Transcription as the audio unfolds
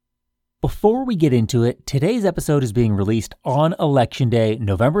Before we get into it, today's episode is being released on Election Day,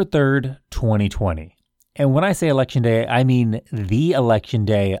 November 3rd, 2020. And when I say Election Day, I mean the election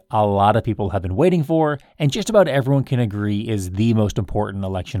day a lot of people have been waiting for, and just about everyone can agree is the most important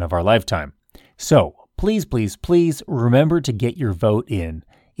election of our lifetime. So, please remember to get your vote in.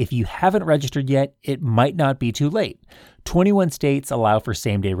 If you haven't registered yet, it might not be too late. 21 states allow for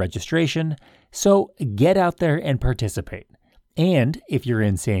same-day registration, so get out there and participate. And if you're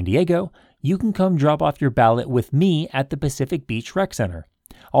in San Diego, you can come drop off your ballot with me at the Pacific Beach Rec Center.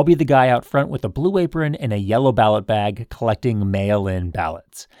 I'll be the guy out front with a blue apron and a yellow ballot bag collecting mail-in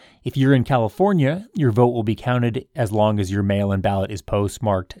ballots. If you're in California, your vote will be counted as long as your mail-in ballot is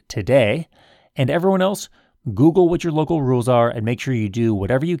postmarked today. And everyone else, Google what your local rules are and make sure you do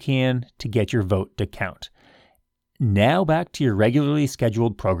whatever you can to get your vote to count. Now back to your regularly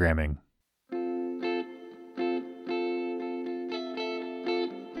scheduled programming.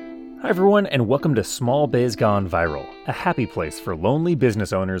 Hi everyone, and welcome to Small Biz Gone Viral, a happy place for lonely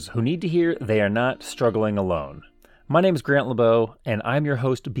business owners who need to hear they are not struggling alone. My name is Grant LeBeau, and I'm your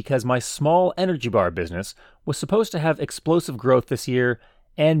host because my small energy bar business was supposed to have explosive growth this year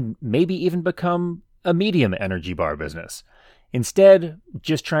and maybe even become a medium energy bar business. Instead,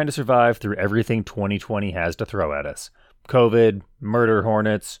 just trying to survive through everything 2020 has to throw at us. COVID, murder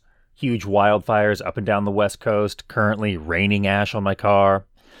hornets, huge wildfires up and down the West Coast, currently raining ash on my car.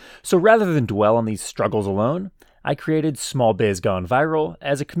 So rather than dwell on these struggles alone, I created Small Biz Gone Viral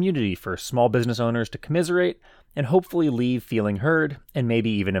as a community for small business owners to commiserate and hopefully leave feeling heard and maybe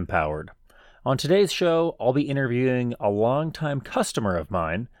even empowered. On today's show, I'll be interviewing a longtime customer of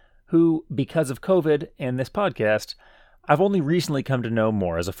mine who, because of COVID and this podcast, I've only recently come to know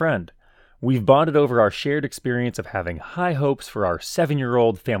more as a friend. We've bonded over our shared experience of having high hopes for our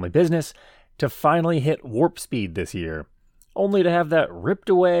 7-year-old family business to finally hit warp speed this year, only to have that ripped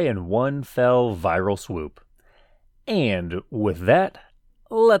away in one fell viral swoop. And with that,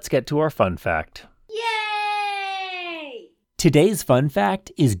 let's get to our fun fact. Yay! Today's fun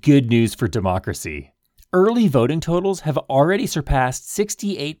fact is good news for democracy. Early voting totals have already surpassed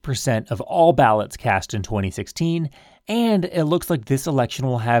 68% of all ballots cast in 2016, and it looks like this election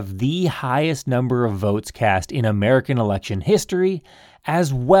will have the highest number of votes cast in American election history,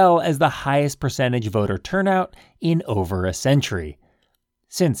 as well as the highest percentage voter turnout in over a century.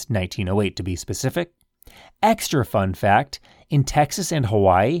 Since 1908 to be specific. Extra fun fact, in Texas and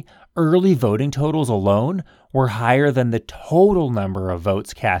Hawaii, early voting totals alone were higher than the total number of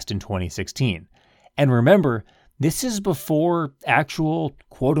votes cast in 2016. And remember, this is before actual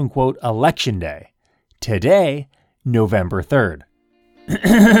quote-unquote election day. Today, November 3rd.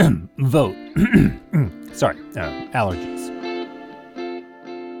 Vote. Sorry, allergies.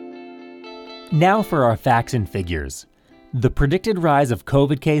 Now for our facts and figures. The predicted rise of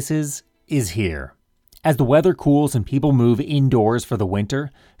COVID cases is here. As the weather cools and people move indoors for the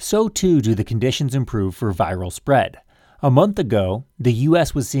winter, so too do the conditions improve for viral spread. A month ago, the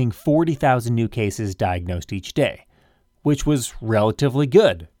U.S. was seeing 40,000 new cases diagnosed each day, which was relatively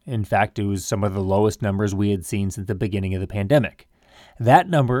good. In fact, it was some of the lowest numbers we had seen since the beginning of the pandemic. That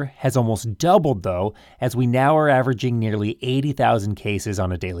number has almost doubled, though, as we now are averaging nearly 80,000 cases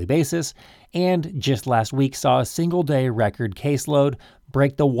on a daily basis, and just last week saw a single-day record caseload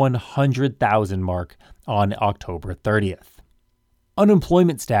break the 100,000 mark on October 30th.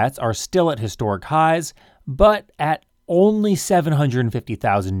 Unemployment stats are still at historic highs, but at only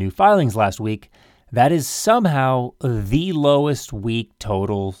 750,000 new filings last week, that is somehow the lowest week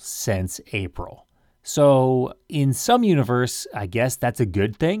total since April. So, in some universe, I guess that's a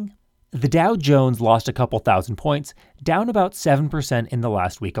good thing. The Dow Jones lost a couple thousand points, down about 7% in the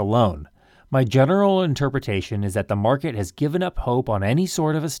last week alone. My general interpretation is that the market has given up hope on any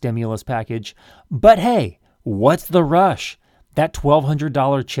sort of a stimulus package, but hey, what's the rush? That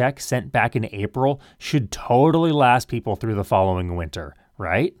 $1,200 check sent back in April should totally last people through the following winter,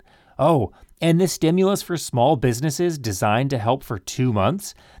 right? Oh, and this stimulus for small businesses designed to help for 2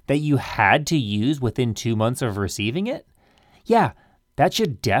 months that you had to use within 2 months of receiving it? Yeah, that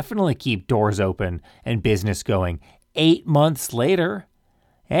should definitely keep doors open and business going 8 months later.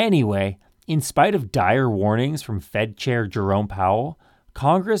 Anyway, in spite of dire warnings from Fed Chair Jerome Powell,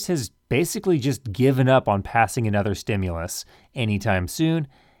 Congress has basically just given up on passing another stimulus anytime soon,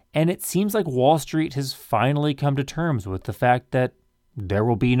 and it seems like Wall Street has finally come to terms with the fact that there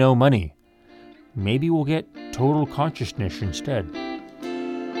will be no money. Maybe we'll get total consciousness instead.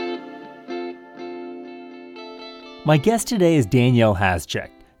 My guest today is Danielle Haschek,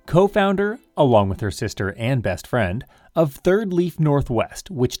 co-founder, along with her sister and best friend, of Third Leaf Northwest,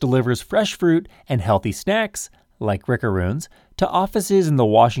 which delivers fresh fruit and healthy snacks like Rickaroons, to offices in the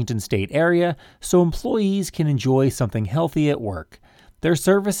Washington state area so employees can enjoy something healthy at work. Their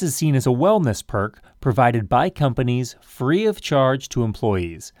service is seen as a wellness perk provided by companies free of charge to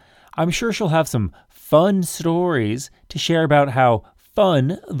employees. I'm sure she'll have some fun stories to share about how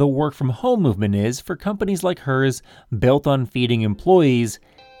fun the work from home movement is for companies like hers built on feeding employees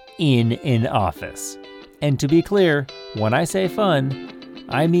in an office. And to be clear, when I say fun,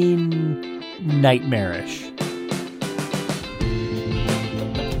 I mean nightmarish.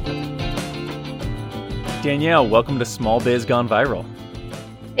 Danielle, welcome to Small Biz Gone Viral.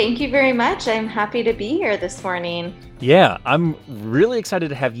 Thank you very much. I'm happy to be here this morning. Yeah, I'm really excited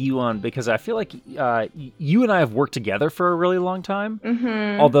to have you on because I feel like you and I have worked together for a really long time,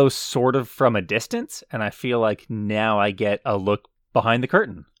 although sort of from a distance. And I feel like now I get a look behind the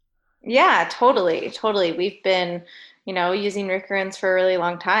curtain. Yeah, totally. We've been, using Rickaroons for a really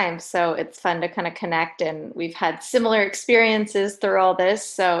long time. So it's fun to kind of connect, and we've had similar experiences through all this.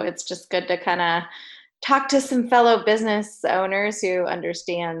 So it's just good to kind of talk to some fellow business owners who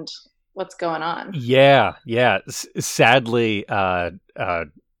understand what's going on. Yeah. Sadly,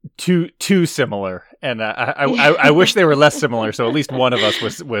 too similar, and I wish they were less similar. So at least one of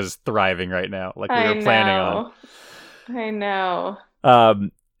us was thriving right now, like we were planning on. I know.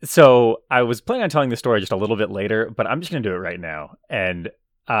 So I was planning on telling the story just a little bit later, but I'm just going to do it right now, and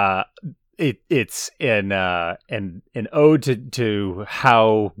it's an ode to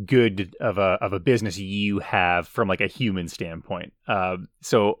how good of a business you have from like a human standpoint.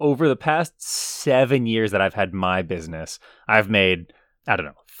 So over the past 7 years that I've had my business, I've made, I don't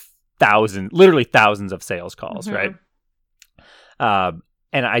know, literally thousands of sales calls, right? And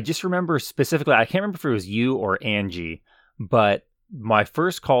I just remember specifically, I can't remember if it was you or Angie, but my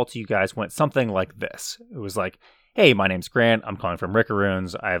first call to you guys went something like this. It was like, hey, my name's Grant. I'm calling from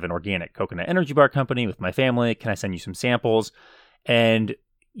Rickaroons. I have an organic coconut energy bar company with my family. Can I send you some samples? And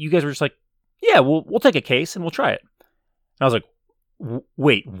you guys were just like, yeah, we'll take a case and we'll try it. And I was like,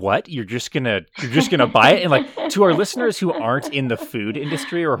 wait, what? You're just gonna buy it? And like, to our listeners who aren't in the food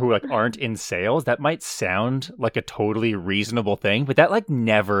industry or who like aren't in sales, that might sound like a totally reasonable thing, but that like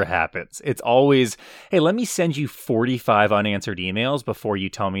never happens. It's always, hey, let me send you 45 unanswered emails before you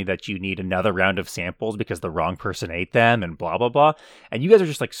tell me that you need another round of samples because the wrong person ate them and blah, blah, blah. And you guys are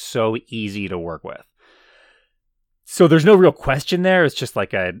just like so easy to work with. So there's no real question there. It's just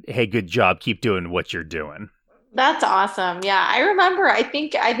like hey, good job. Keep doing what you're doing. That's awesome. Yeah, I remember. I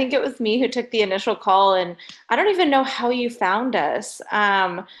think it was me who took the initial call, and I don't even know how you found us.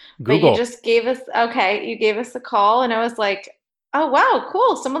 But Google. you just gave us you gave us a call, and I was like, oh wow,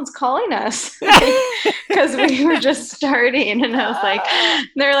 cool, someone's calling us because we were just starting, and I was like,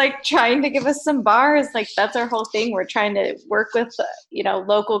 they're like trying to give us some bars. Like that's our whole thing. We're trying to work with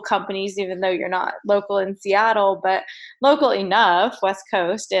local companies, even though you're not local in Seattle, but local enough, West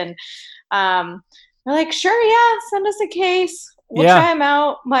Coast, and we're like, sure, yeah, send us a case. We'll try them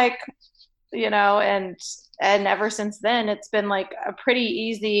out. Like, and ever since then, it's been like a pretty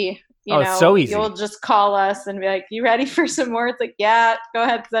easy, it's so easy. You'll just call us and be like, you ready for some more? It's like, yeah, go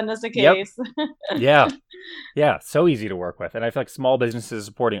ahead, send us a case. Yep. Yeah. So easy to work with. And I feel like small businesses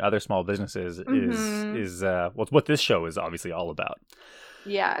supporting other small businesses is what this show is obviously all about.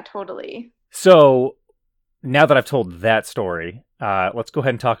 Yeah, totally. So now that I've told that story, let's go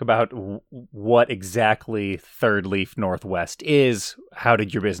ahead and talk about what exactly Third Leaf Northwest is. How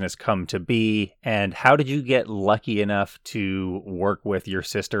did your business come to be? And how did you get lucky enough to work with your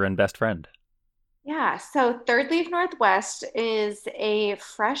sister and best friend? Yeah, so Third Leaf Northwest is a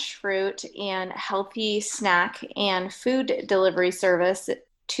fresh fruit and healthy snack and food delivery service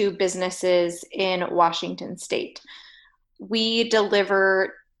to businesses in Washington State. We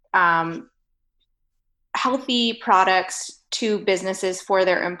deliver healthy products to businesses for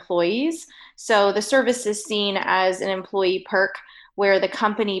their employees. So the service is seen as an employee perk where the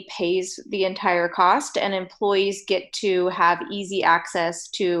company pays the entire cost and employees get to have easy access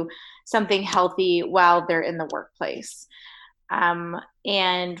to something healthy while they're in the workplace.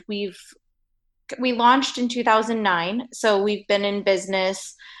 And we launched in 2009. So we've been in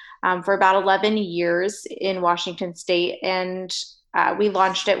business for about 11 years in Washington State, and we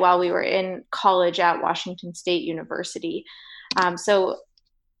launched it while we were in college at Washington State University. So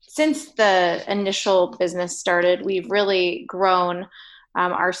since the initial business started, we've really grown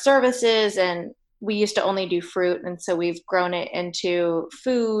our services, and we used to only do fruit. And so we've grown it into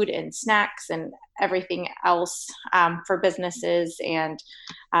food and snacks and everything else for businesses. And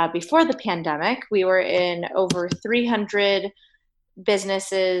before the pandemic, we were in over 300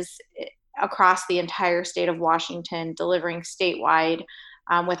 businesses across the entire state of Washington, delivering statewide.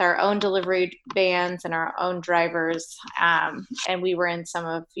 with our own delivery vans and our own drivers. And we were in some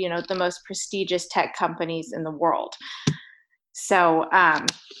of, the most prestigious tech companies in the world. So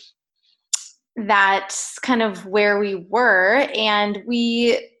that's kind of where we were. And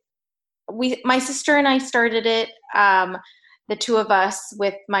my sister and I started it, the two of us,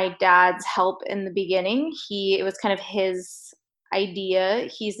 with my dad's help in the beginning. It was kind of his idea.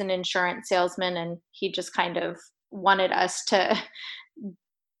 He's an insurance salesman, and he just kind of wanted us to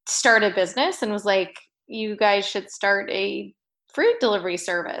start a business and was like, you guys should start a fruit delivery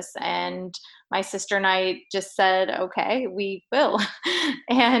service. And my sister and I just said, okay, we will.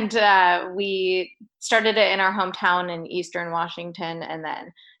 And we started it in our hometown in Eastern Washington, and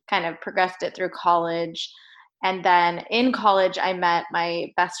then kind of progressed it through college. And then in college, I met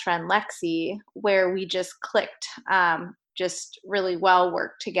my best friend, Lexi, where we just clicked, just really well,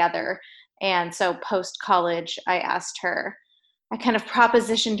 worked together. And so post-college, I kind of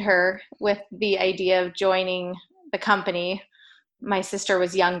propositioned her with the idea of joining the company. My sister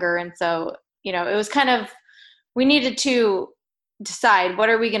was younger, and so, it was kind of, we needed to decide, what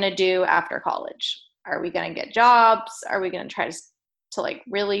are we going to do after college? Are we going to get jobs? Are we going to try to like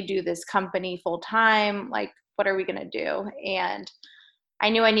really do this company full time? Like, what are we going to do? And I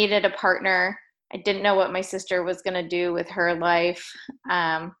knew I needed a partner. I didn't know what my sister was going to do with her life.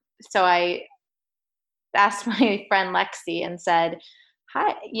 So I asked my friend Lexi and said,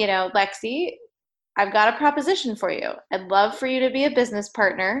 hi, Lexi, I've got a proposition for you. I'd love for you to be a business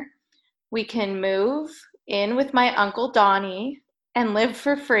partner. We can move in with my Uncle Donnie and live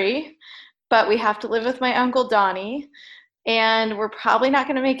for free, but we have to live with my Uncle Donnie. And we're probably not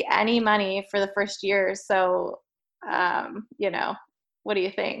going to make any money for the first year. So, what do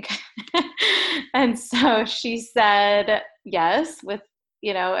you think? And so she said yes,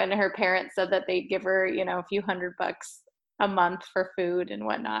 and her parents said that they'd give her, a few $100 a month for food and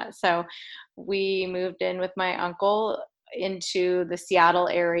whatnot. So we moved in with my uncle into the Seattle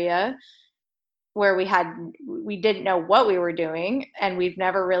area, where we didn't know what we were doing. And we've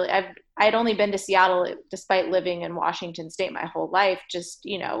never really, I'd only been to Seattle despite living in Washington State my whole life, just,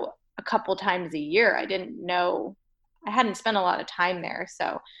 a couple times a year. I hadn't spent a lot of time there.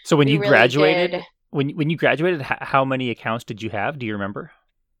 So when you graduated, when you graduated, how many accounts did you have? Do you remember?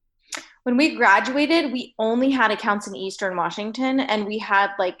 When we graduated, we only had accounts in Eastern Washington, and we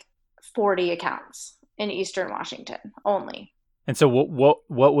had like 40 accounts in Eastern Washington only. And so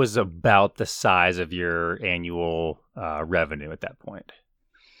what was about the size of your annual revenue at that point?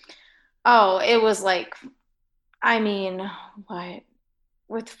 Oh, it was like, I mean, what?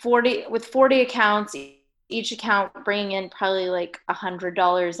 With 40 accounts, each account bringing in probably like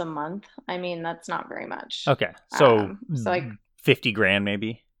 $100 a month. I mean, that's not very much. Okay. So like 50 grand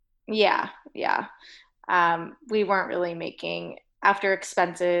maybe? Yeah. We weren't really making, after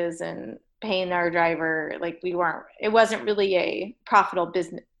expenses and paying our driver, it wasn't really a profitable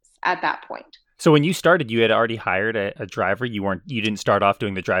business at that point. So when you started, you had already hired a driver. You didn't start off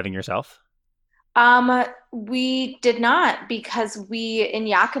doing the driving yourself? We did not, because in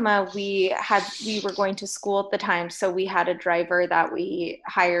Yakima, we were going to school at the time. So we had a driver that we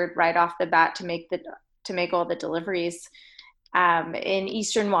hired right off the bat to make all the deliveries, in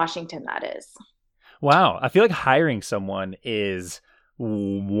Eastern Washington, that is. Wow. I feel like hiring someone is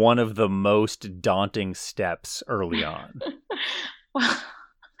one of the most daunting steps early on.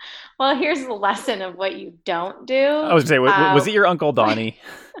 Well, here's the lesson of what you don't do. I was going to say, was it your Uncle Donnie?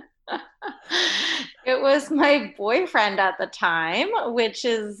 It was my boyfriend at the time, which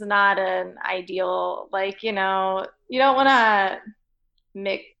is not an ideal, you don't want to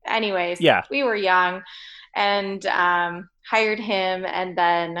mix. Anyways, yeah. We were young and hired him. And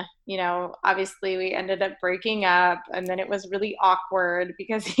then, obviously we ended up breaking up, and then it was really awkward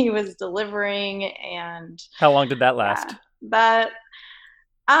because he was delivering. And how long did that last?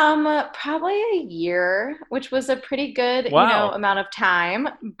 Probably a year, which was a pretty good, wow. Amount of time.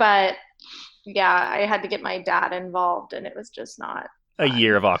 But yeah, I had to get my dad involved, and it was just not fun. A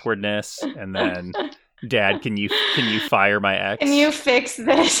year of awkwardness, and then, Dad, can you fire my ex? Can you fix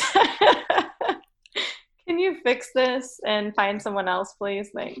this? Can you fix this and find someone else, please?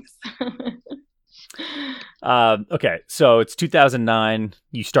 Thanks. Okay, so it's 2009.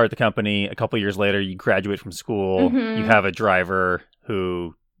 You start the company. A couple years later, you graduate from school. Mm-hmm. You have a driver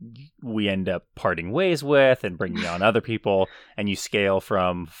who we end up parting ways with and bringing on other people, and you scale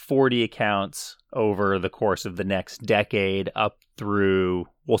from 40 accounts over the course of the next decade up through,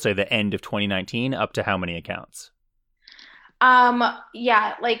 we'll say, the end of 2019, up to how many accounts?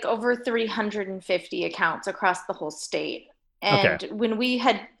 Yeah, like over 350 accounts across the whole state. And okay. when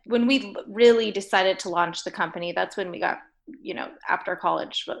we really decided to launch the company, that's when we got after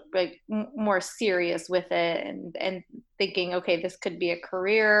college, like more serious with it, and thinking, okay, this could be a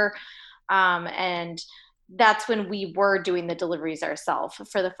career. And that's when we were doing the deliveries ourselves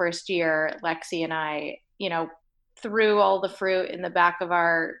for the first year. Lexi and I, threw all the fruit in the back of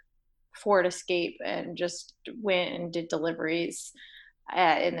our Ford Escape and just went and did deliveries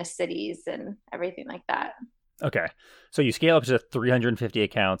in the cities and everything like that. Okay. So you scale up to 350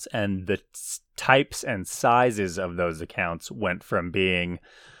 accounts, and the types and sizes of those accounts went from being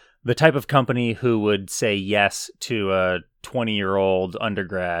the type of company who would say yes to a 20-year-old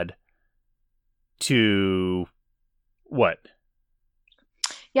undergrad to what?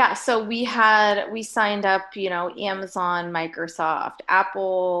 Yeah, so we signed up, Amazon, Microsoft,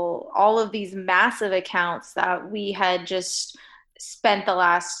 Apple, all of these massive accounts that we had just spent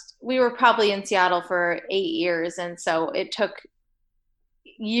we were probably in Seattle for 8 years. And so it took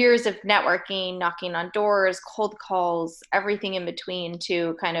years of networking, knocking on doors, cold calls, everything in between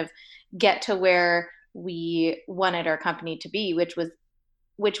to kind of get to where we wanted our company to be,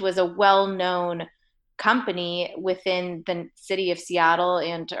 which was a well-known company within the city of Seattle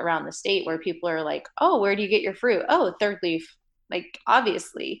and around the state, where people are like, oh, where do you get your fruit? Oh, Third Leaf. Like,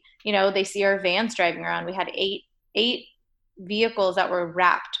 obviously, they see our vans driving around. We had eight vehicles that were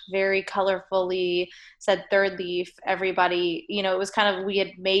wrapped very colorfully, said Third Leaf. Everybody, it was kind of, we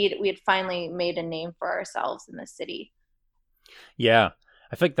had finally made a name for ourselves in the city. Yeah.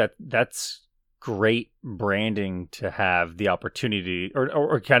 I think that's great branding to have the opportunity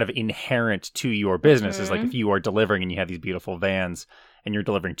or kind of inherent to your business. Is like, if you are delivering and you have these beautiful vans and you're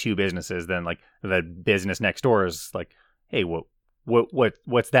delivering two businesses, then like the business next door is like, hey,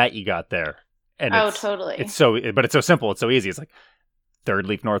 what's that you got there? And totally. It's so simple. It's so easy. It's like Third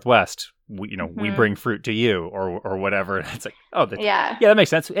Leaf Northwest. We bring fruit to you or whatever. It's like, yeah, that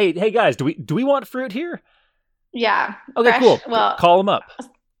makes sense. Hey guys, do we want fruit here? Yeah. Okay, cool. Well, call them up.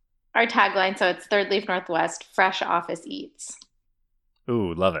 Our tagline, so it's Third Leaf Northwest, fresh office eats.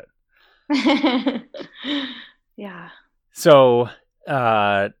 Ooh, love it. Yeah. So,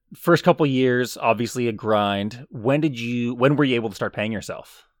 first couple years, obviously a grind. When were you able to start paying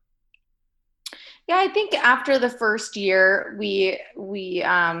yourself? Yeah, I think after the first year, we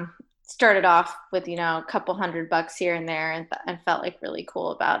started off with, a couple $100 here and there, and felt like really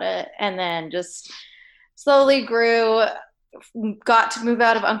cool about it. And then just slowly grew, got to move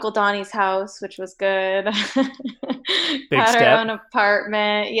out of Uncle Donnie's house, which was good. Got our own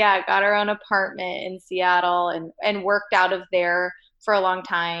apartment. Yeah, got our own apartment in Seattle and worked out of there for a long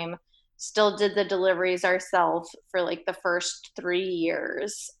time. Still did the deliveries ourselves for like the first 3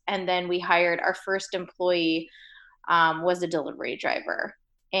 years. And then we hired our first employee, was a delivery driver.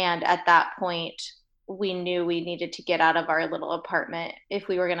 And at that point, we knew we needed to get out of our little apartment if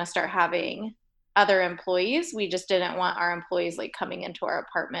we were going to start having other employees. We just didn't want our employees like coming into our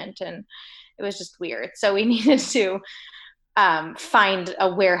apartment, and it was just weird. So we needed to find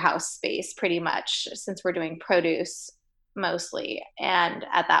a warehouse space, pretty much, since we're doing produce mostly, and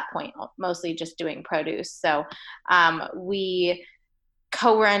at that point mostly just doing produce. So we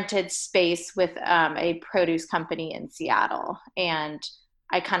co-rented space with a produce company in Seattle, and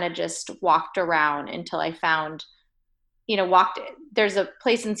I kind of just walked around until I found, there's a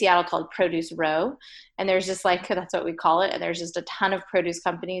place in Seattle called Produce Row, and there's just like, that's what we call it, and there's just a ton of produce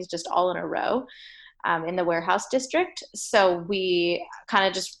companies just all in a row in the warehouse district. So we kind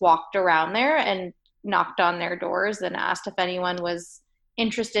of just walked around there and knocked on their doors and asked if anyone was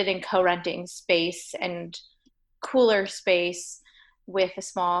interested in co-renting space and cooler space with a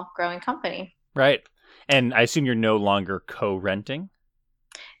small growing company. Right. And I assume you're no longer co-renting?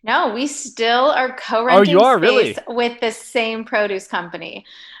 No, we still are co-renting space really? With the same produce company.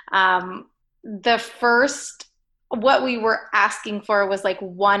 What we were asking for was like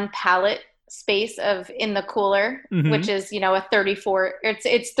one pallet space in the cooler, which is, a 34,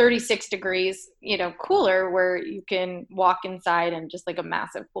 it's 36 degrees, cooler, where you can walk inside and just like a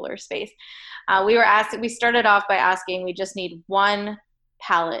massive cooler space. We started off by asking, we just need one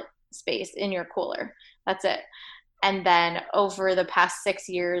pallet space in your cooler. That's it. And then over the past 6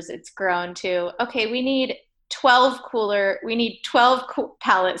 years, it's grown to, okay, we need 12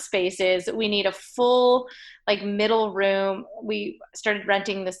 pallet spaces. We need a full like middle room. We started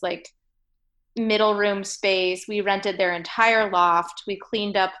renting this like middle room space. We rented their entire loft. We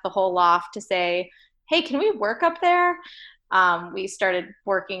cleaned up the whole loft to say, hey, can we work up there? We started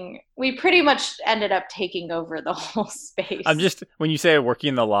working. We pretty much ended up taking over the whole space. When you say working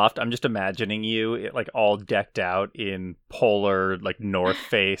in the loft, I'm just imagining you like all decked out in polar, like North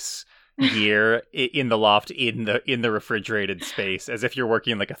Face gear in the loft, in the refrigerated space, as if you're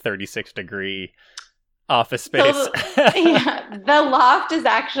working like a 36 degree office space. So, yeah, the loft is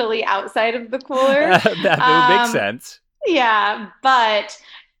actually outside of the cooler. That would make sense. Yeah, but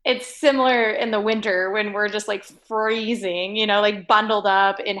it's similar in the winter when we're just like freezing, like bundled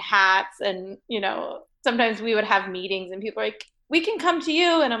up in hats. And, sometimes we would have meetings and people are like, we can come to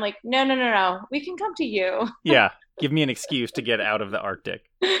you. And I'm like, no, no, no, no, we can come to you. Yeah. Give me an excuse to get out of the Arctic.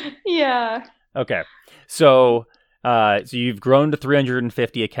 Yeah. Okay. So you've grown to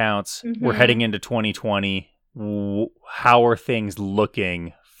 350 accounts. Mm-hmm. We're heading into 2020. How are things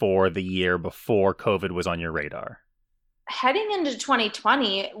looking for the year before COVID was on your radar? Heading into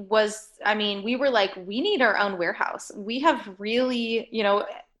 2020 we were like, we need our own warehouse. We have really,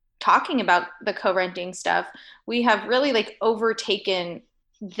 talking about the co-renting stuff, we have really like overtaken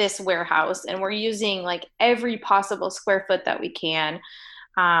this warehouse and we're using like every possible square foot that we can.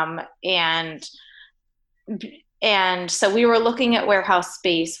 And so we were looking at warehouse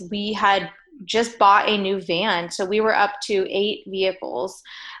space. We had just bought a new van. So we were up to 8 vehicles.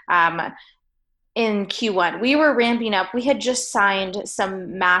 In Q1, we were ramping up. We had just signed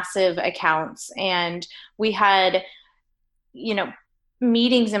some massive accounts and we had,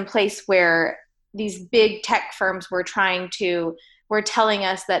 meetings in place where these big tech firms were telling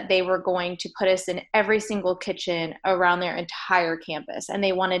us that they were going to put us in every single kitchen around their entire campus. And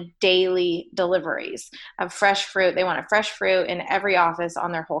they wanted daily deliveries of fresh fruit. They wanted fresh fruit in every office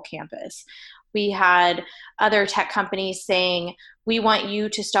on their whole campus. We had other tech companies saying, we want you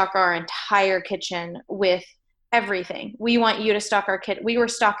to stock our entire kitchen with everything. We want you to stock our kit. We were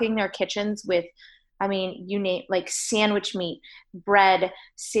stocking their kitchens with, you name, like sandwich meat, bread,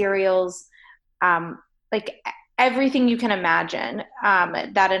 cereals, like everything you can imagine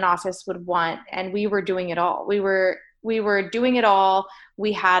that an office would want. And we were doing it all. We were doing it all.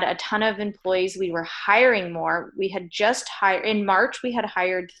 We had a ton of employees. We were hiring more. We had just hired in March. We had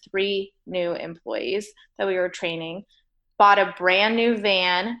hired 3 new employees that we were training, bought a brand new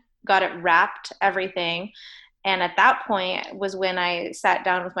van, got it wrapped, everything. And at that point was when I sat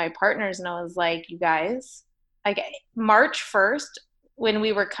down with my partners and I was like, you guys, like March 1st, when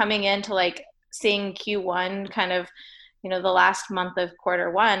we were coming into like seeing Q1 kind of, the last month of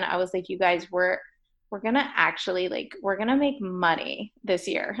Q1, I was like, you guys, we're going to actually we're going to make money this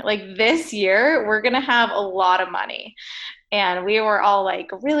year. Like this year, we're going to have a lot of money. And we were all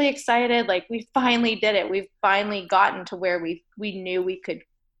like really excited. Like we finally did it. We've finally gotten to where we knew we could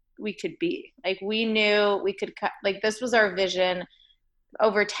be. Like we knew we could cut, like this was our vision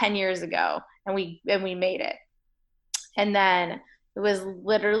over 10 years ago and we made it. And then it was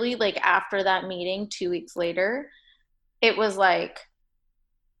literally like after that meeting, 2 weeks later, it was like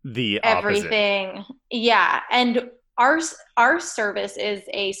the everything. Opposite. Yeah. And our service is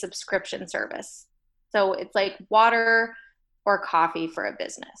a subscription service. So it's like water or coffee for a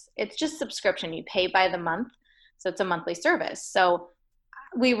business. It's just subscription. You pay by the month. So it's a monthly service. So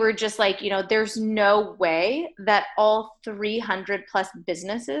we were just like, there's no way that all 300 plus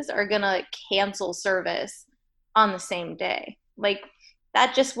businesses are going to cancel service on the same day. Like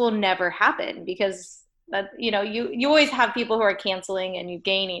that just will never happen because that, you always have people who are canceling and you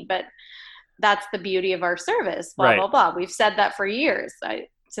gaining, but that's the beauty of our service, blah, right. blah, blah. We've said that for years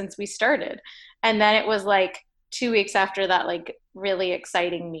since we started. And then it was like 2 weeks after that, like really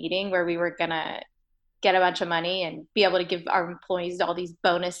exciting meeting where we were going to get a bunch of money and be able to give our employees all these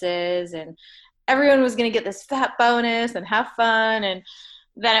bonuses and everyone was going to get this fat bonus and have fun. And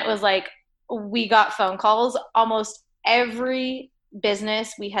then it was like, we got phone calls. Almost every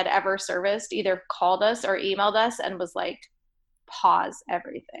business we had ever serviced either called us or emailed us and was like, pause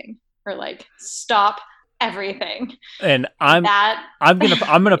everything or like stop everything. And I'm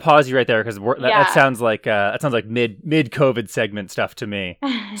gonna pause you right there because that sounds like mid COVID segment stuff to me.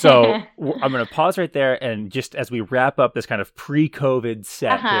 So I'm gonna pause right there and just as we wrap up this kind of pre-COVID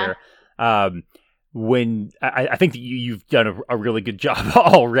set here, when I think that you've done a really good job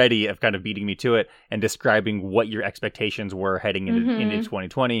already of kind of beating me to it and describing what your expectations were heading into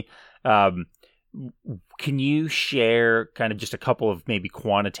 2020. Can you share kind of just a couple of maybe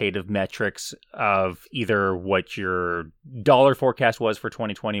quantitative metrics of either what your dollar forecast was for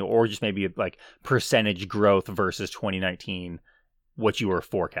 2020 or just maybe like percentage growth versus 2019, what you were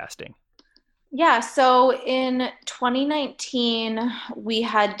forecasting? Yeah, so in 2019, we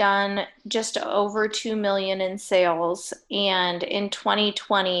had done just over 2 million in sales. And in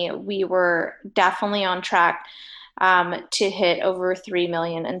 2020, we were definitely on track to hit over 3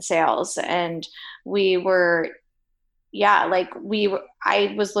 million in sales. And we were,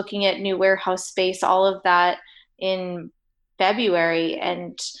 I was looking at new warehouse space, all of that in February.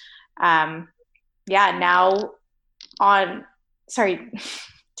 And now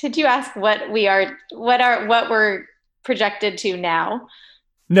Did you ask what we're projected to now?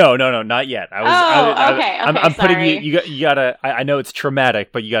 No, no, no, not yet. Oh, okay, okay, I'm putting you. sorry. You gotta. I know it's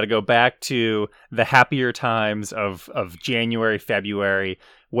traumatic, but you got to go back to the happier times of January, February,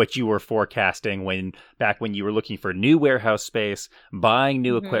 what you were forecasting back when you were looking for new warehouse space, buying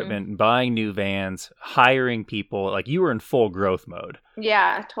new Hmm. equipment, buying new vans, hiring people. Like you were in full growth mode,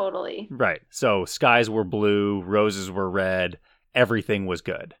 Yeah, totally. right? So skies were blue, roses were red, everything was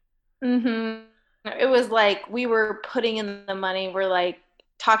good. Hmm. It was like we were putting in the money. We're like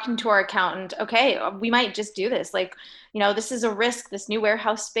talking to our accountant. Okay, we might just do this. Like, this is a risk, this new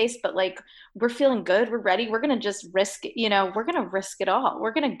warehouse space, but like we're feeling good. We're ready. We're gonna just risk it. We're gonna risk it all.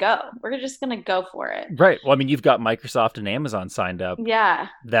 We're gonna go. We're just gonna go for it. Right. Well, I mean, you've got Microsoft and Amazon signed up. Yeah.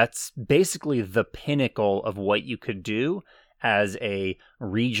 That's basically the pinnacle of what you could do as a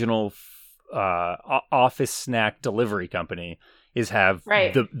regional office snack delivery company is have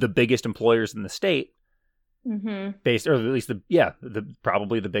Right. the biggest employers in the state Hmm. based, or at least the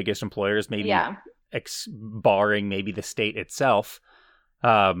probably the biggest employers, maybe Yeah. barring maybe the state itself.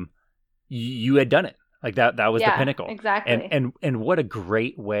 You had done it. Like that was the Yeah. pinnacle. Exactly. And what a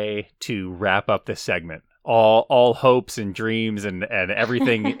great way to wrap up this segment. All hopes and dreams and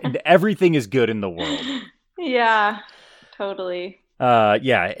everything and everything is good in the world. Yeah. Totally.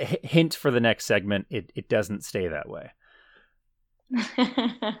 Yeah, hint for the next segment, it doesn't stay that way.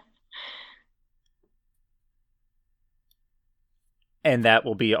 And that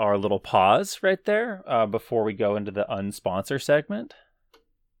will be our little pause right there before we go into the unsponsor segment.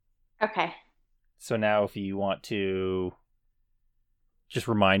 Okay. So now if you want to just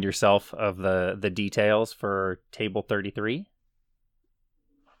remind yourself of the details for table 33.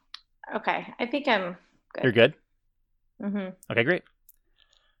 Okay. I think I'm good. You're good? Hmm. Okay, great.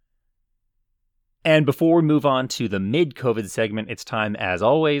 And before we move on to the mid-COVID segment, it's time, as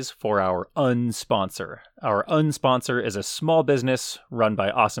always, for our unsponsor. Our unsponsor is a small business run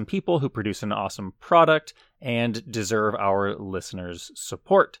by awesome people who produce an awesome product and deserve our listeners'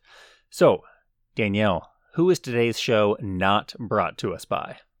 support. So, Danielle, who is today's show not brought to us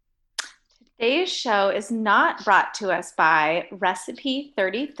by? Today's show is not brought to us by Recipe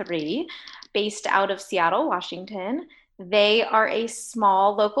 33, based out of Seattle, Washington. They are a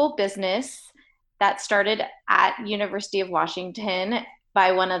small local business that started at University of Washington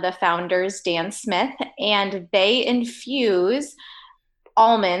by one of the founders, Dan Smith, and they infuse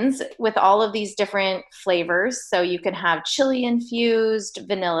almonds with all of these different flavors. So you can have chili infused,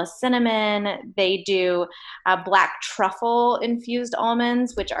 vanilla cinnamon. They do black truffle infused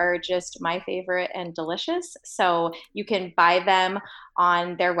almonds, which are just my favorite and delicious. So you can buy them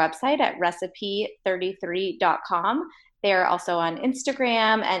on their website at recipe33.com. They're also on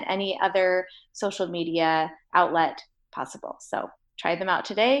Instagram and any other social media outlet possible. So try them out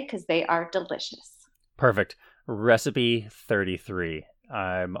today because they are delicious. Perfect. Recipe 33.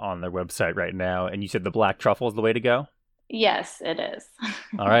 I'm on their website right now. And you said the black truffle is the way to go? Yes, it is.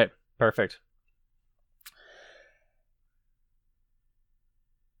 All right. Perfect.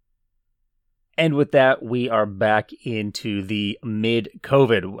 And with that, we are back into the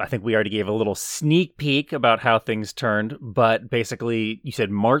mid-COVID. I think we already gave a little sneak peek about how things turned, but basically, you said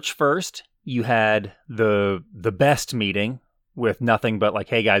March 1st, you had the best meeting with nothing but like,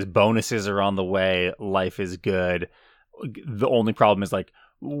 hey guys, bonuses are on the way, life is good. The only problem is like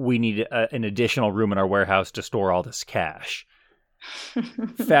we need an additional room in our warehouse to store all this cash.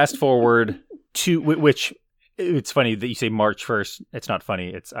 Fast forward to which it's funny that you say March 1st. It's not funny.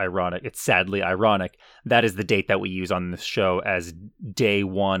 It's ironic. It's sadly ironic. That is the date that we use on this show as day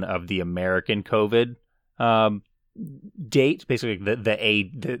one of the American COVID date. Basically,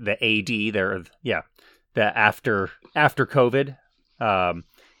 the AD there. Yeah, the after COVID,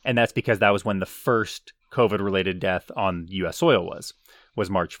 and that's because that was when the first COVID related death on U.S. soil was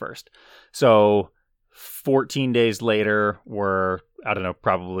March 1st. So 14 days later, I don't know,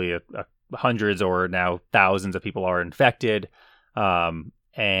 probably hundreds or now thousands of people are infected.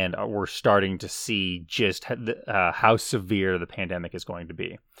 And we're starting to see just how severe the pandemic is going to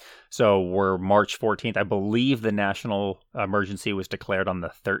be. So we're March 14th. I believe the national emergency was declared on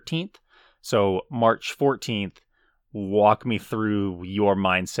the 13th. So March 14th, walk me through your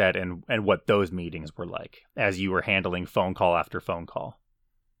mindset and what those meetings were like as you were handling phone call after phone call.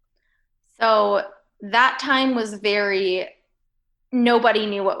 So that time was nobody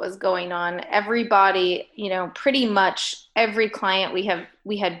knew what was going on. Everybody, pretty much every client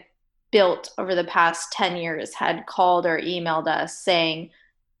we had built over the past 10 years had called or emailed us saying,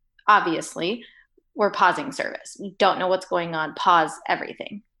 obviously, we're pausing service. We don't know what's going on. Pause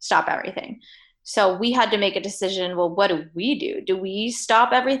everything. Stop everything. So we had to make a decision. Well, what do we do? Do we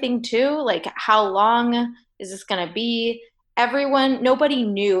stop everything too? Like, how long is this going to be? Nobody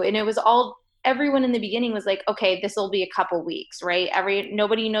knew. And it was all, everyone in the beginning was like, okay, this will be a couple weeks, right?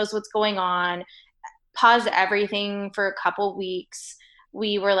 Nobody knows what's going on. Pause everything for a couple weeks.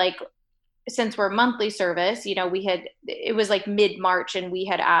 We were like, since we're monthly service, it was like mid-March and we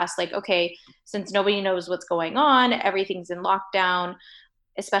had asked like, okay, since nobody knows what's going on, everything's in lockdown,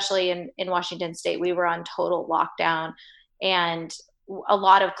 especially in Washington State, we were on total lockdown. And a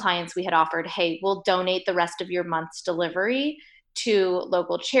lot of clients we had offered, hey, we'll donate the rest of your month's delivery to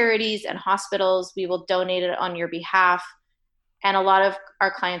local charities and hospitals. We will donate it on your behalf. And a lot of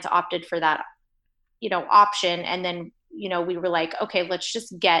our clients opted for that, option. And then, we were like, okay, let's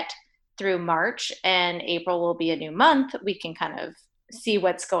just get through March and April will be a new month. We can kind of see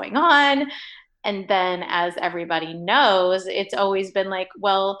what's going on. And then, as everybody knows, it's always been like,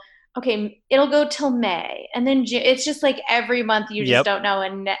 well, okay, it'll go till May. And then it's just like every month you just Yep. don't know.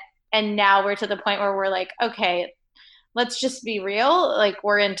 And now we're to the point where we're like, okay, let's just be real. Like,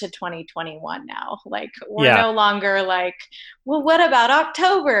 we're into 2021 now. Like, we're Yeah. no longer like, well, what about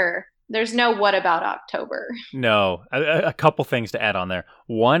October? There's no what about October. No, a couple things to add on there.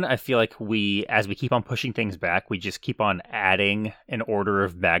 One, I feel like as we keep on pushing things back, we just keep on adding an order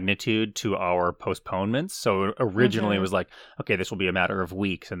of magnitude to our postponements. So originally it was like, okay, this will be a matter of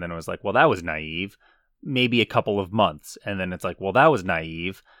weeks. And then it was like, well, that was naive. Maybe a couple of months. And then it's like, well, that was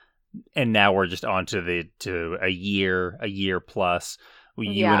naive. And now we're just on to a year plus.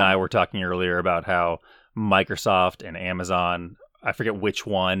 You and I were talking earlier about how Microsoft and Amazon, I forget which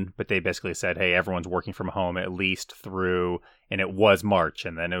one, but they basically said, hey, everyone's working from home at least through, and it was March,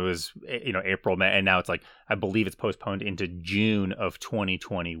 and then it was, April, May, and now it's like, I believe it's postponed into June of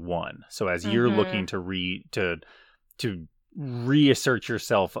 2021. So as you're looking to reassert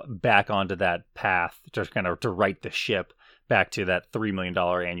yourself back onto that path, to kind of to right the ship back to that $3 million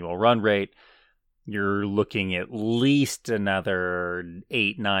annual run rate, you're looking at least another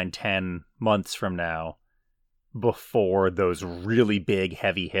 8, 9, 10 months from now before those really big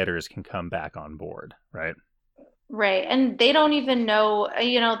heavy hitters can come back on board, right? Right. And they don't even know,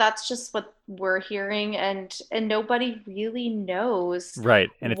 that's just what we're hearing, and nobody really knows Right.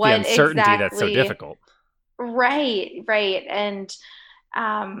 And it's the what uncertainty that's so exactly. difficult. Right, right. And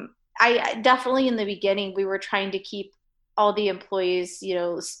I definitely, in the beginning, we were trying to keep all the employees,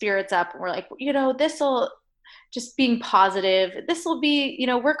 spirits up. And we're like, this will, just being positive. This will be,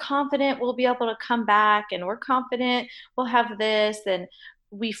 we're confident we'll be able to come back, and we're confident we'll have this. And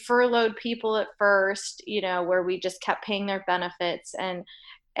we furloughed people at first, where we just kept paying their benefits and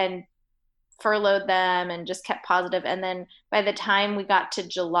furloughed them and just kept positive. And then by the time we got to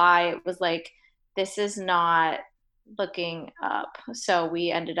July, it was like, this is not looking up. So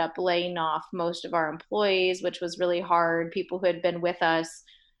we ended up laying off most of our employees, which was really hard. People who had been with us,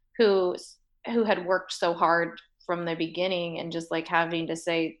 who had worked so hard from the beginning, and just like having to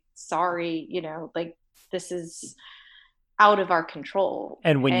say sorry, like, this is out of our control.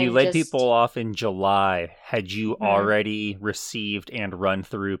 And when you And laid people just off in July, had you mhm. already received and run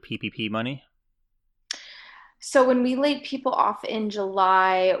through PPP money? So when we laid people off in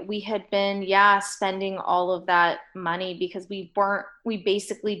July, we had been, spending all of that money because we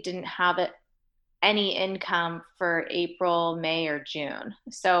basically didn't have any income for April, May, or June.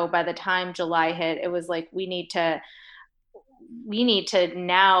 So by the time July hit, it was like, we need to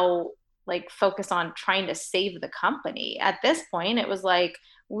now, like, focus on trying to save the company. At this point, it was like,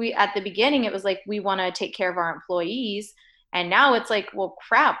 at the beginning, it was like, we want to take care of our employees. And now it's like, well,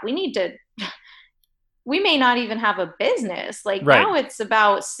 crap, we may not even have a business. Like, Right. now it's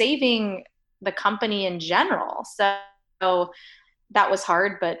about saving the company in general. So that was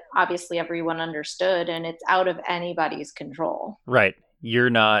hard, but obviously everyone understood, and it's out of anybody's control. Right. You're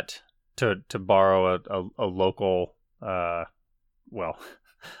not, to borrow a local, well,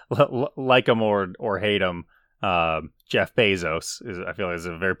 like him or hate him, Jeff Bezos I feel like is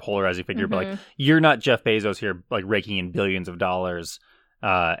a very polarizing figure, but like, you're not Jeff Bezos here, like raking in billions of dollars,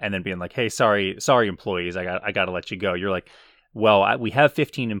 and then being like, hey, sorry, employees, I got to let you go. You're like, well, we have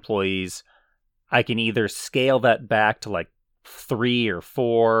 15 employees. I can either scale that back to like 3 or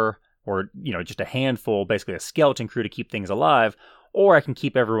 4, or just a handful, basically a skeleton crew to keep things alive, or I can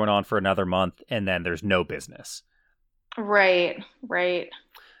keep everyone on for another month and then there's no business. Right, right.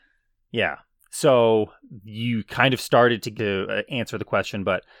 Yeah. So you kind of started to answer the question,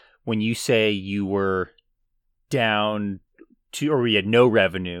 but when you say you were down to, or we had no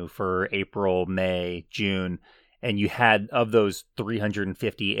revenue for April, May, June, and you had, of those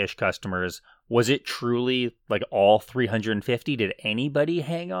 350-ish customers, was it truly like all 350? Did anybody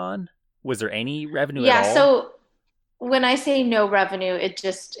hang on? Was there any revenue at Yeah, all? so when I say no revenue,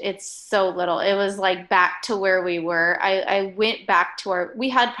 it's so little. It was like back to where we were. I went back to we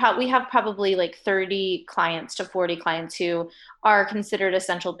have probably like 30 clients to 40 clients who are considered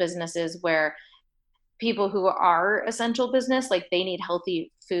essential businesses, where people who are essential business, like they need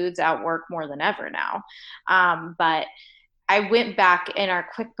healthy foods at work more than ever now. But I went back in our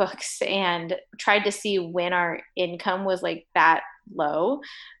QuickBooks and tried to see when our income was like that low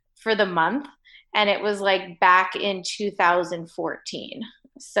for the month. And it was like back in 2014.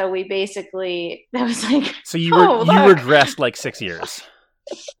 So we basically, that was like, So oh, you look. regressed like 6 years.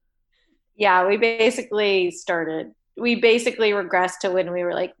 Yeah, we basically regressed to when we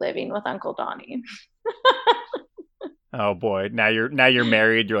were like living with Uncle Donnie. Oh boy! Now you're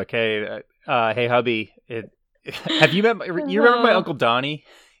married. You're like, hey, hey, hubby. Have you met? You remember my Uncle Donnie?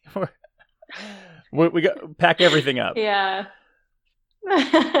 We got pack everything up. Yeah.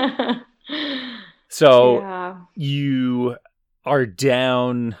 So Yeah. you are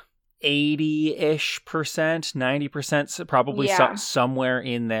down 80-ish%, 90%, probably Yeah. somewhere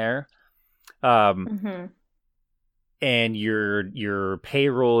in there. Um, Hmm. and your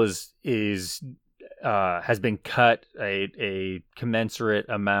payroll is has been cut a commensurate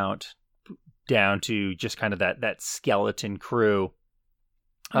amount down to just kind of that skeleton crew.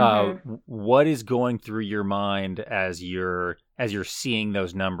 Hmm. What is going through your mind as you're seeing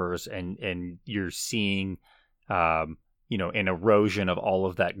those numbers and you're seeing an erosion of all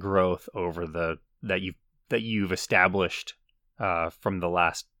of that growth over that you've established from the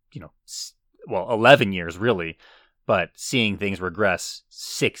last 11 years really, but seeing things regress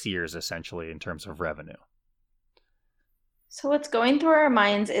 6 years essentially in terms of revenue. So what's going through our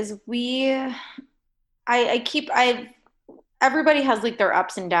minds is I everybody has like their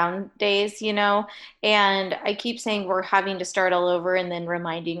ups and down days, and I keep saying we're having to start all over and then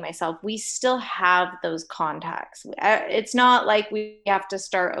reminding myself we still have those contacts. It's not like we have to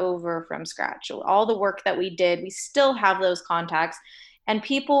start over from scratch. All the work that we did, we still have those contacts, and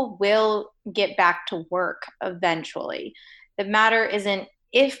people will get back to work eventually. The matter isn't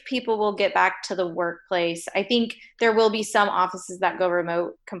if people will get back to the workplace. I think there will be some offices that go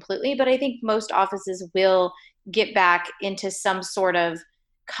remote completely, but I think most offices will get back into some sort of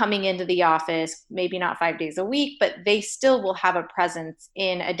coming into the office, maybe not 5 days a week, but they still will have a presence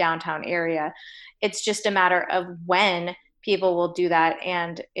in a downtown area. It's just a matter of when people will do that.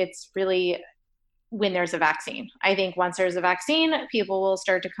 And it's really when there's a vaccine. I think once there's a vaccine, people will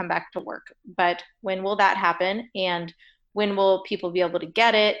start to come back to work. But when will that happen? And when will people be able to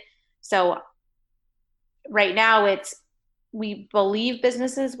get it? So right now we believe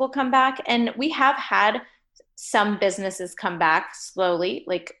businesses will come back, and we have had some businesses come back slowly,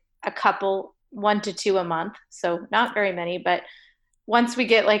 like a couple, 1 to 2 a month. So not very many, but once we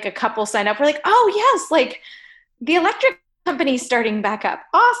get like a couple sign up, we're like, oh yes, like the electric company's starting back up.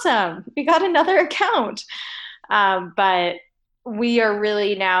 Awesome. We got another account. But we are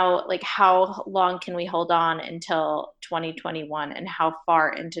really now like, how long can we hold on until 2021, and how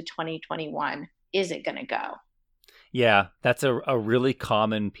far into 2021 is it going to go? Yeah, that's a really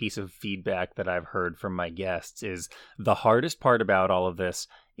common piece of feedback that I've heard from my guests is the hardest part about all of this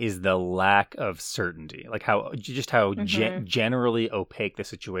is the lack of certainty, like how Mm-hmm. generally opaque the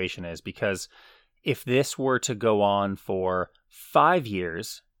situation is. Because if this were to go on for 5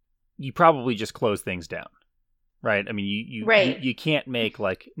 years, you probably just close things down, right? I mean, Right. you can't make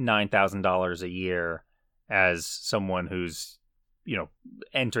like $9,000 a year as someone who's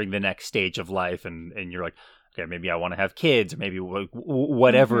entering the next stage of life, and you're like, okay, maybe I want to have kids, or maybe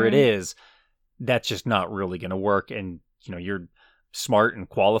whatever it Mm-hmm. is. That's just not really going to work. And you're smart and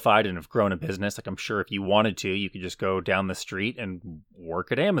qualified and have grown a business. Like, I'm sure if you wanted to, you could just go down the street and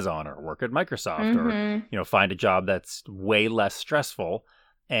work at Amazon or work at Microsoft, or Mm-hmm. find a job that's way less stressful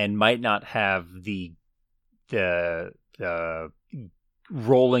and might not have the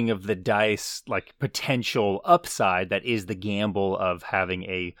rolling of the dice, like potential upside that is the gamble of having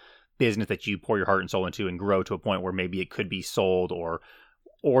a business that you pour your heart and soul into and grow to a point where maybe it could be sold, or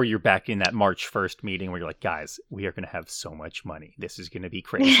you're back in that March 1st meeting where you're like, guys, we are going to have so much money. This is going to be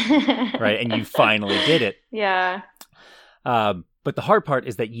crazy. Right. And you finally did it. Yeah. But the hard part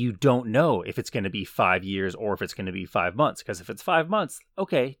is that you don't know if it's going to be 5 years or if it's going to be 5 months. Because if it's 5 months,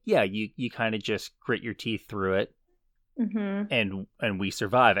 okay, yeah, you kind of just grit your teeth through it, Mm-hmm. and we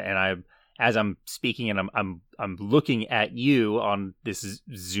survive. And as I'm speaking and I'm looking at you on this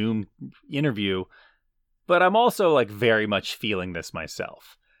Zoom interview, but I'm also like very much feeling this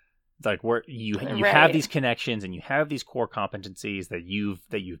myself. It's like where you have Right. these connections and you have these core competencies that you've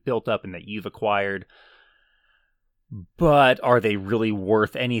built up and that you've acquired. But are they really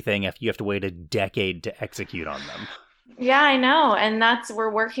worth anything if you have to wait a decade to execute on them? Yeah, I know. And we're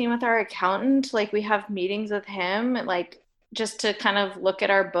working with our accountant. Like we have meetings with him, like just to kind of look at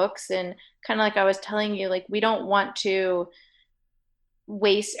our books and kind of like I was telling you, like we don't want to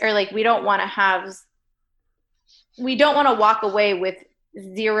waste or like we don't want to walk away with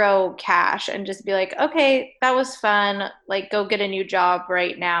zero cash and just be like, okay, that was fun. Like, go get a new job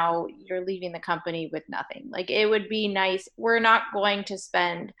right now. You're leaving the company with nothing. Like, it would be nice. We're not going to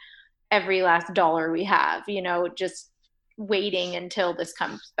spend every last dollar we have, just waiting until this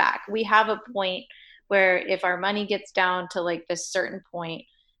comes back. We have a point where if our money gets down to like this certain point,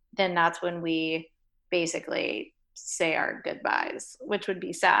 then that's when we basically say our goodbyes, which would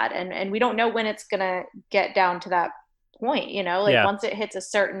be sad. And we don't know when it's gonna get down to that point, like Yeah. once it hits a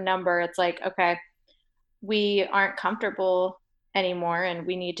certain number, it's like, okay, we aren't comfortable anymore and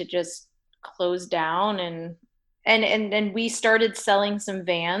we need to just close down and we started selling some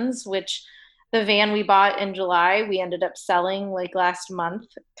vans, which the van we bought in July, we ended up selling like last month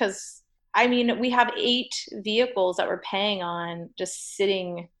because I mean, we have 8 vehicles that we're paying on just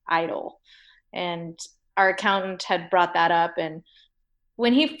sitting idle. And our accountant had brought that up. And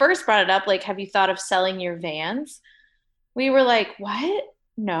when he first brought it up, like, have you thought of selling your vans? We were like, what?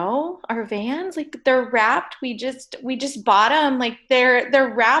 No, our vans, like they're wrapped. We just bought them. Like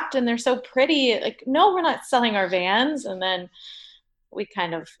they're wrapped and they're so pretty. Like, no, we're not selling our vans. And then we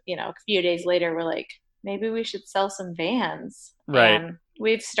kind of, a few days later, we're like, maybe we should sell some vans. Right. And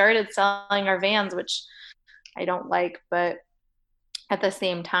we've started selling our vans, which I don't like, but at the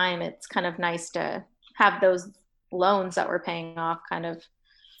same time, it's kind of nice to have those loans that we're paying off kind of,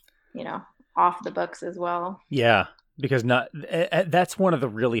 off the books as well. Yeah, because that's one of the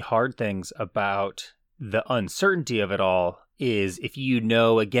really hard things about the uncertainty of it all is if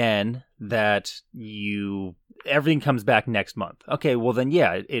again that everything comes back next month. Okay, well then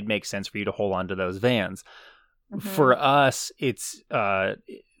yeah, it makes sense for you to hold on to those vans. Mm-hmm. For us, it's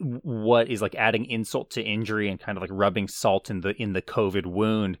what is like adding insult to injury and kind of like rubbing salt in the COVID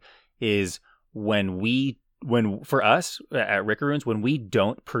wound is when for us at Rickaroons, when we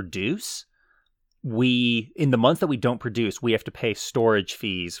don't produce, in the month that we don't produce, we have to pay storage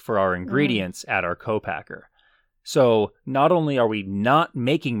fees for our ingredients at our co-packer. So not only are we not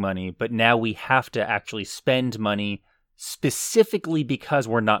making money, but now we have to actually spend money specifically because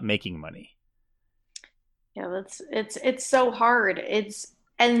we're not making money. Yeah, it's so hard. It's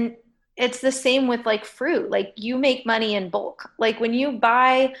the same with like fruit. Like you make money in bulk. Like when you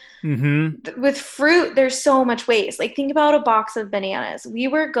buy with fruit, there's so much waste. Like think about a box of bananas. We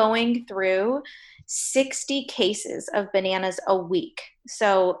were going through 60 cases of bananas a week.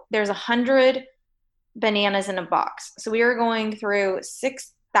 So there's 100 bananas in a box. So we were going through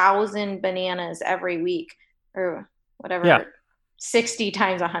 6,000 bananas every week or whatever. Yeah. 60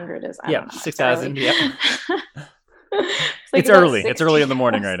 times 100 is, I don't know, 6,000. Yeah. Like it's early. It's early in the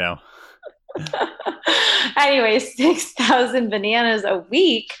morning right now. Anyway, 6,000 bananas a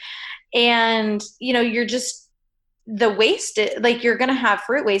week. And, you're just the waste, like you're going to have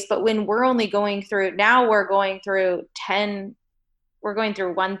fruit waste. But when we're only going through, now we're going through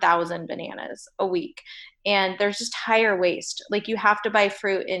 1,000 bananas a week. And there's just higher waste. Like you have to buy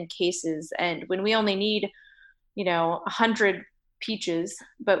fruit in cases. And when we only need, 100 peaches,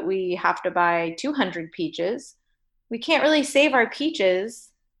 but we have to buy 200 peaches, we can't really save our peaches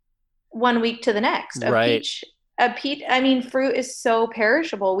 1 week to the next. Right. I mean, fruit is so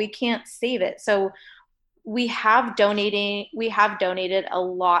perishable. We can't save it. So we have donated a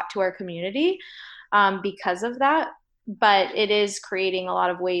lot to our community because of that, but it is creating a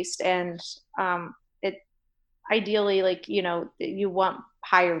lot of waste. And it ideally, like, you want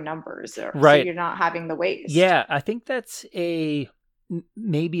higher numbers, so you're not having the waste. Yeah, I think that's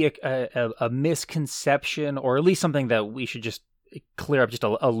maybe a misconception, or at least something that we should just clear up just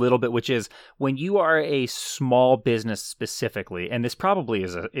a little bit, which is when you are a small business specifically, and this probably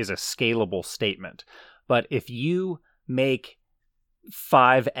is a scalable statement, but if you make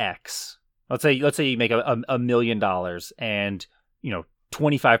 5x, let's say you make $1 million, and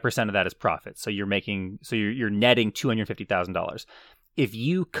 25% of that is profit, so you're netting $250,000. If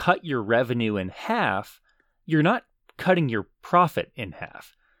you cut your revenue in half, you're not cutting your profit in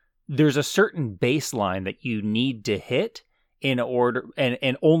half. There's a certain baseline that you need to hit in order,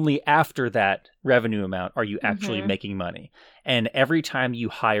 and only after that revenue amount are you actually making money. And every time you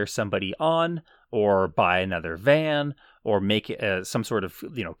hire somebody on, or buy another van, or make some sort of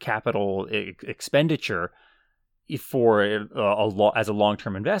capital expenditure for as a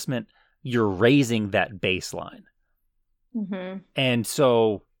long-term investment, you're raising that baseline. And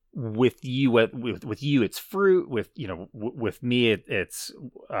so with you, with you, it's fruit. With with me, it's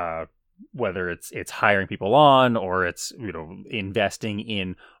whether it's hiring people on, or it's investing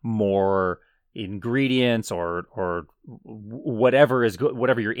in more ingredients, or whatever is good,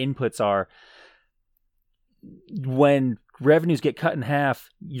 whatever your inputs are. When revenues get cut in half,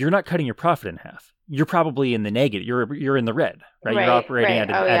 you're not cutting your profit in half. You're probably in the negative. You're in the red, right? You're operating at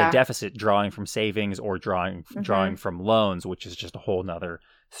a deficit, drawing from savings or drawing from loans, which is just a whole nother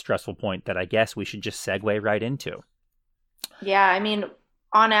stressful point that I guess we should just segue right into. Yeah, I mean,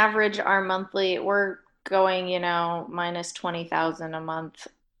 on average, our monthly, we're going, minus 20,000 a month,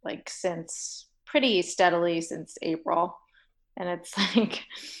 like since pretty steadily since April. And it's like,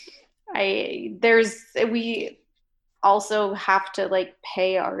 we also have to like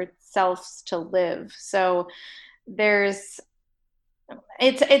pay ourselves to live. So it's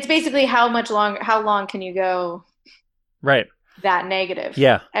basically how long can you go right that negative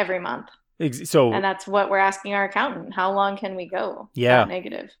every month? So, and that's what we're asking our accountant. How long can we go that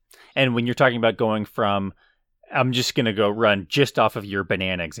negative? And when you're talking about going from, I'm just going to go run just off of your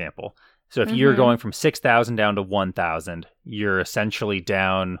banana example. So if you're going from 6,000 down to 1,000, you're essentially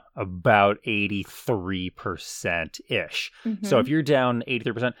down about 83%-ish. So if you're down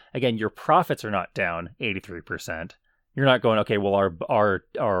 83%, again, your profits are not down 83%. You're not going, okay, well, our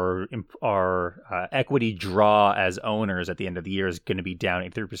equity draw as owners at the end of the year is going to be down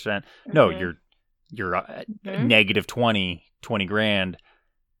 83%. No, you're negative 20 grand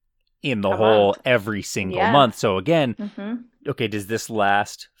in the hole every single month. So again, okay, does this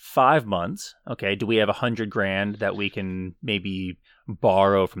last 5 months? Okay, do we have 100 grand that we can maybe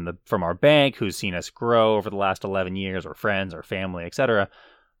borrow from our bank, who's seen us grow over the last 11 years, or friends or family, etc.?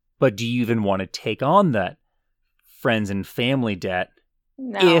 But do you even want to take on that friends and family debt?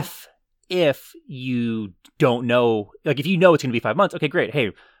 No. If you don't know, like if you know it's going to be 5 months, okay, great.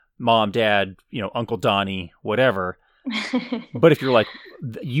 Hey, mom, dad, Uncle Donnie, whatever. But if you're like,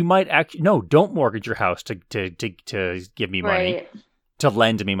 you might actually, no, don't mortgage your house to give me money, to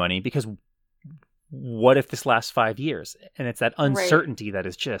lend me money, because what if this lasts 5 years? And it's that uncertainty that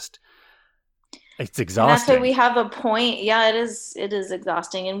is just, it's exhausting. And that's why we have a point. Yeah, it is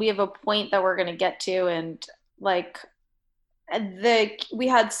exhausting. And we have a point that we're going to get to. And like we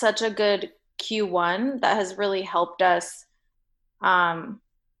had such a good Q1 that has really helped us. And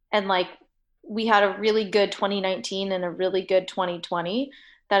like, we had a really good 2019 and a really good 2020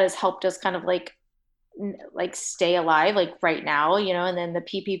 that has helped us kind of like stay alive, like right now, and then the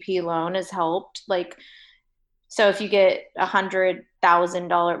PPP loan has helped. Like, so if you get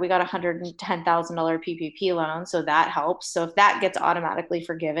 $100,000, we got $110,000 PPP loan. So that helps. So if that gets automatically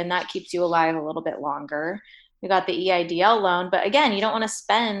forgiven, that keeps you alive a little bit longer. We got the EIDL loan, but again, you don't want to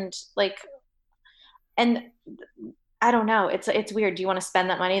spend and I don't know. It's weird. Do you want to spend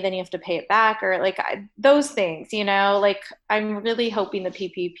that money? Then you have to pay it back, or those things, like I'm really hoping the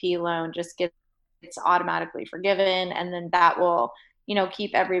PPP loan just gets automatically forgiven. And then that will,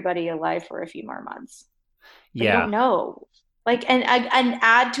 keep everybody alive for a few more months. But I don't know. And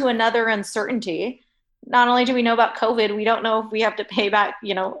add to another uncertainty. Not only do we know about COVID, we don't know if we have to pay back,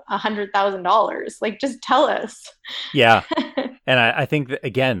 $100,000. Just tell us. Yeah. And I think that,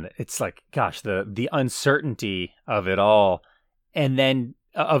 again, it's like, gosh, the uncertainty of it all, and then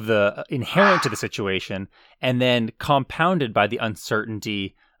of the inherent to the situation, and then compounded by the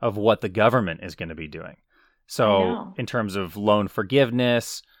uncertainty of what the government is going to be doing. So in terms of loan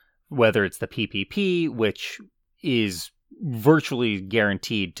forgiveness, whether it's the PPP, which is virtually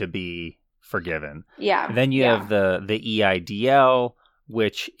guaranteed to be forgiven. Yeah. Then you have the EIDL,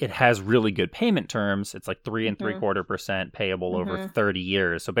 which it has really good payment terms. It's like 3.75% payable over 30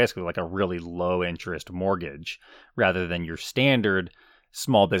 years. So basically like a really low interest mortgage, rather than your standard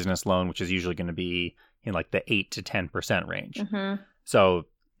small business loan, which is usually going to be in like the 8 to 10% range. So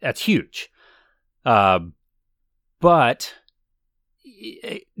that's huge. But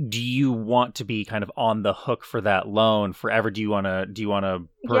do you want to be kind of on the hook for that loan forever? Do you want to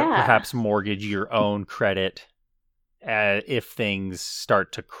perhaps mortgage your own credit if things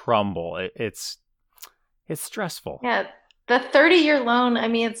start to crumble? It's stressful. Yeah. The 30-year loan, I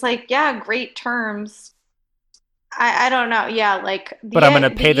mean, it's like, great terms. I don't know. Yeah. But I'm going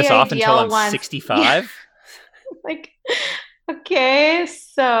to pay this off until I'm 65. Yeah. Okay.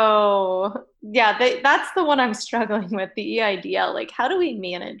 So that's the one I'm struggling with, the EIDL. How do we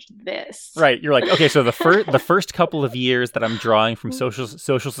manage this? Right. You're like, okay, so the first couple of years that I'm drawing from Social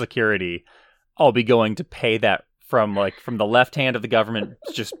Security, I'll be going to pay that from the left hand of the government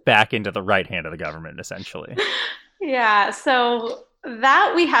just back into the right hand of the government, essentially. Yeah. So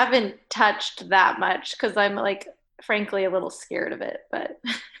that we haven't touched that much, because I'm frankly a little scared of it, but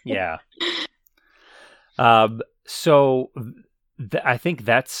Yeah. So I think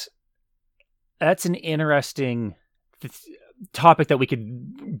that's an interesting topic that we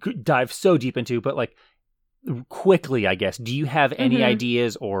could dive so deep into, but like quickly, I guess, do you have any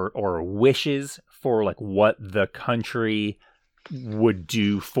ideas or wishes for like what the country would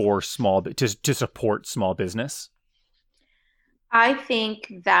do for to support small business? I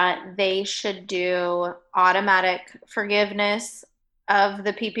think that they should do automatic forgiveness of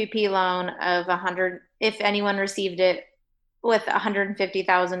the PPP loan of 100 if anyone received it with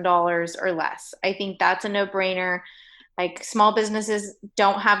 $150,000 or less. I think that's a no-brainer. Like small businesses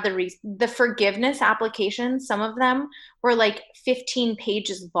don't have the forgiveness applications. Some of them were like 15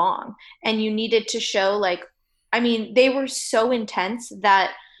 pages long, and you needed to show like, I mean, they were so intense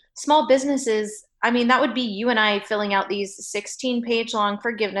that small businesses, I mean, that would be you and I filling out these 16-page long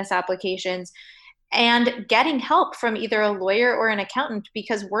forgiveness applications and getting help from either a lawyer or an accountant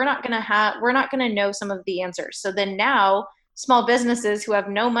because we're not going to know some of the answers. So then now small businesses who have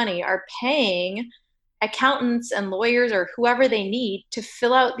no money are paying accountants and lawyers or whoever they need to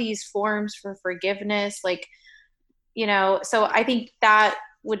fill out these forms for forgiveness, like, so I think that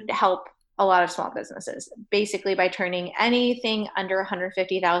would help a lot of small businesses basically by turning anything under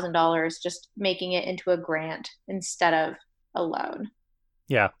 $150,000, just making it into a grant instead of a loan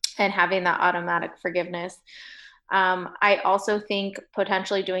Yeah. and having that automatic forgiveness. I also think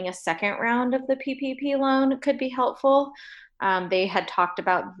potentially doing a second round of the PPP loan could be helpful. They had talked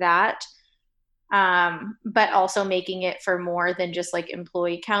about that, but also making it for more than just like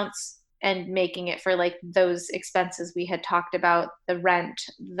employee counts and making it for like those expenses we had talked about, the rent,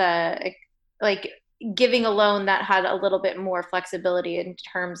 the like giving a loan that had a little bit more flexibility in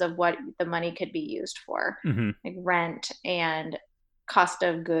terms of what the money could be used for, like rent and cost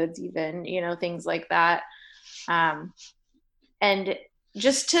of goods, even, things like that. And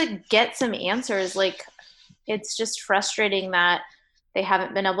just to get some answers, like it's just frustrating that they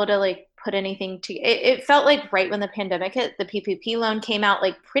haven't been able to like put anything to it felt like right when the pandemic hit, the PPP loan came out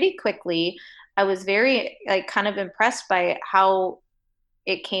like pretty quickly. I was very like kind of impressed by how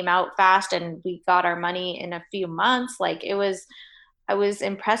it came out fast and we got our money in a few months. Like I was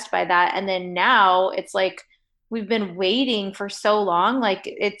impressed by that. And then now it's like we've been waiting for so long. Like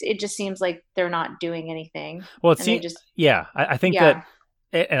it just seems like they're not doing anything. Well, And they just yeah, I think yeah.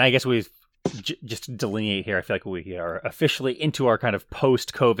 that, and I guess we've just to delineate here, I feel like we are officially into our kind of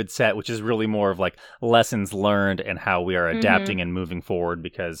post-COVID set, which is really more of like lessons learned and how we are adapting and moving forward,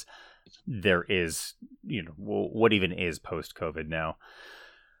 because there is, what even is post-COVID now?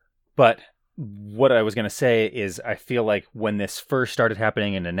 But what I was going to say is I feel like when this first started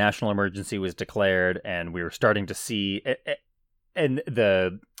happening and a national emergency was declared and we were starting to see and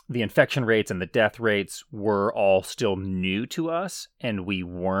the infection rates and the death rates were all still new to us, and we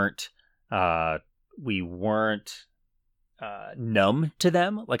weren't numb to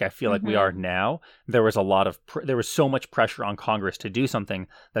them like I feel like we are now. There was a lot of there was so much pressure on Congress to do something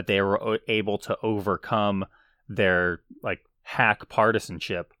that they were able to overcome their like hack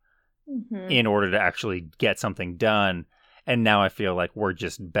partisanship in order to actually get something done. And now I feel like we're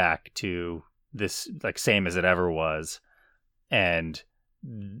just back to this like same as it ever was, and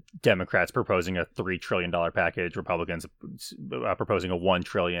Democrats proposing a $3 trillion package, Republicans proposing a $1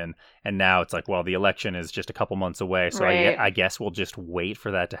 trillion, and now it's like, well, the election is just a couple months away, so right. I guess we'll just wait for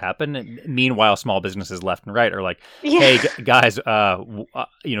that to happen. And meanwhile, small businesses left and right are like, hey guys,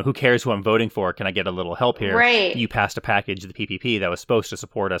 who cares who I'm voting for? Can I get a little help here? Right. You passed a package, the PPP, that was supposed to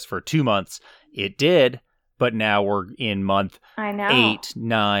support us for 2 months. It did, but now we're in month 8,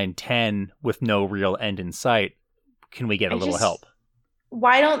 9, 10 with no real end in sight. Can we get a little help?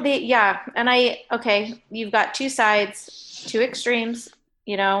 Why don't they? Yeah. And okay, you've got two sides, two extremes,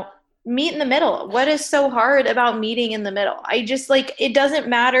 meet in the middle. What is so hard about meeting in the middle? I just like, it doesn't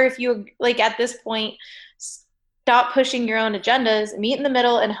matter if you like at this point, stop pushing your own agendas, meet in the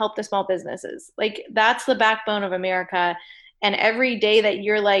middle and help the small businesses. Like that's the backbone of America. And every day that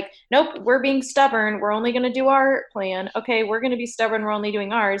you're like, nope, we're being stubborn, we're only going to do our plan. Okay, we're going to be stubborn, we're only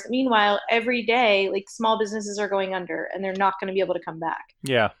doing ours. Meanwhile, every day, like small businesses are going under and they're not going to be able to come back.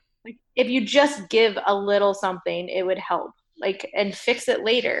 Yeah. Like if you just give a little something, it would help. Like and fix it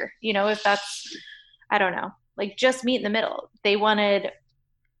later. If that's, I don't know, like just meet in the middle. They wanted.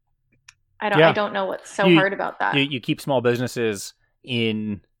 I don't know what's so hard about that. You keep small businesses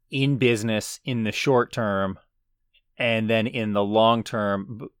in business in the short term. And then in the long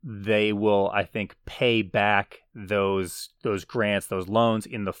term, they will, I think, pay back those grants, those loans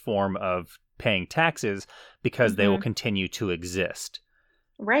in the form of paying taxes because they will continue to exist.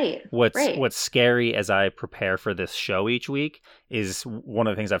 Right. What's scary as I prepare for this show each week is one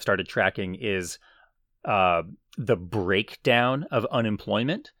of the things I've started tracking is the breakdown of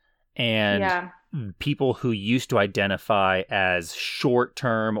unemployment and people who used to identify as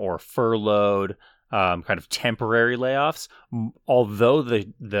short-term or furloughed, kind of temporary layoffs. Although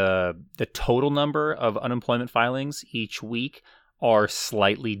the total number of unemployment filings each week are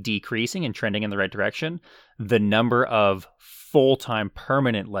slightly decreasing and trending in the right direction, the number of full-time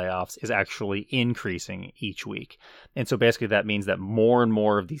permanent layoffs is actually increasing each week. And so basically that means that more and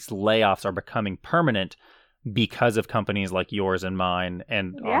more of these layoffs are becoming permanent because of companies like yours and mine,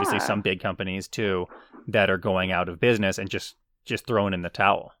 and obviously some big companies too, that are going out of business and just throwing in the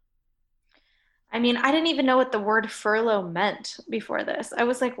towel. I mean, I didn't even know what the word furlough meant before this. I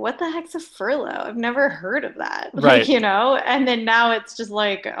was like, what the heck's a furlough? I've never heard of that. Right. And then now it's just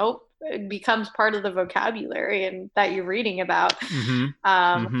like, oh, it becomes part of the vocabulary and that you're reading about.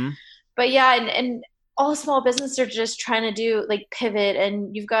 But yeah, and all small businesses are just trying to do like pivot,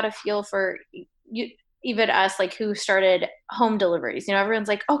 and you've got to feel for you, even us, like who started home deliveries. Everyone's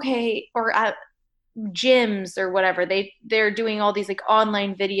like, okay, or at gyms or whatever, they're doing all these like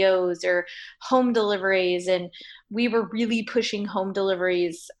online videos or home deliveries, and we were really pushing home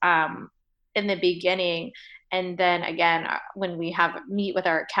deliveries in the beginning. And then again, when we meet with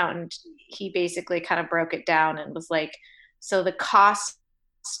our accountant, he basically kind of broke it down and was like, so the cost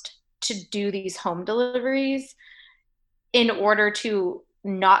to do these home deliveries, in order to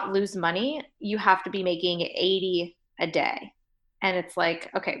not lose money, you have to be making 80 a day. And it's like,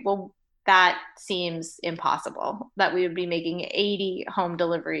 okay, well, that seems impossible that we would be making 80 home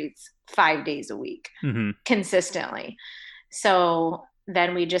deliveries 5 days a week consistently. So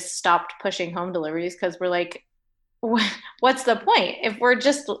then we just stopped pushing home deliveries because we're like, what's the point? If we're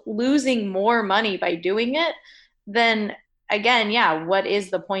just losing more money by doing it, then again, what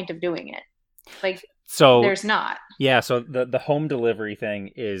is the point of doing it? Like, so there's not. Yeah, so the home delivery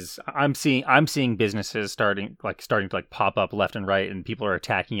thing is I'm seeing businesses starting to pop up left and right, and people are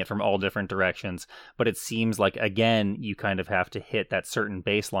attacking it from all different directions. But it seems like, again, you kind of have to hit that certain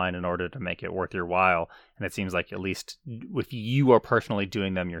baseline in order to make it worth your while. And it seems like, at least if you are personally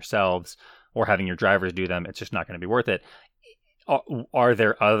doing them yourselves or having your drivers do them, it's just not going to be worth it. Are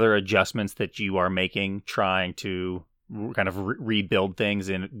there other adjustments that you are making, trying to kind of rebuild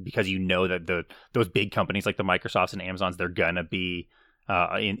things because that those big companies like the Microsofts and Amazons, they're gonna be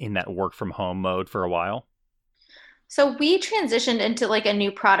in that work from home mode for a while? So we transitioned into like a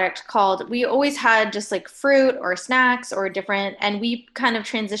new product we always had just like fruit or snacks or different, and we kind of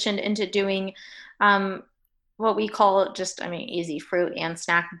transitioned into doing what we call easy fruit and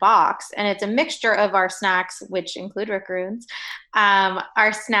snack box. And it's a mixture of our snacks, which include Rickaroons,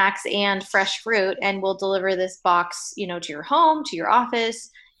 our snacks and fresh fruit. And we'll deliver this box, to your home, to your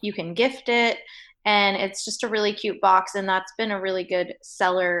office. You can gift it. And it's just a really cute box. And that's been a really good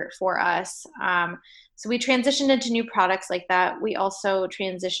seller for us. So we transitioned into new products like that. We also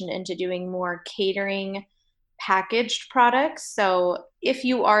transitioned into doing more catering packaged products. So if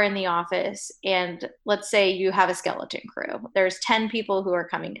you are in the office and let's say you have a skeleton crew, there's 10 people who are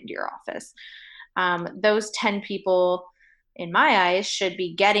coming into your office. Those 10 people, in my eyes, should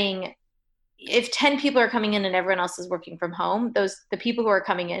be getting, if 10 people are coming in and everyone else is working from home, the people who are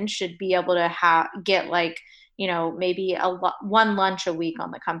coming in should be able to get like, maybe one lunch a week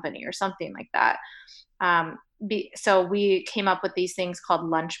on the company or something like that. So we came up with these things called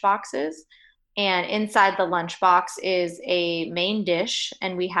lunch boxes. And inside the lunchbox is a main dish,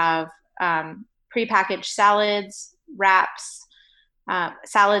 and we have prepackaged salads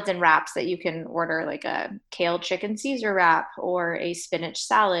and wraps that you can order, like a kale chicken Caesar wrap or a spinach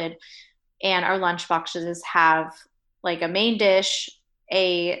salad. And our lunchboxes have like a main dish,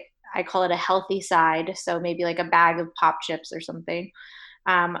 I call it a healthy side, so maybe like a bag of pop chips or something,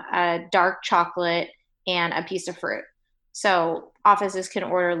 a dark chocolate, and a piece of fruit. So offices can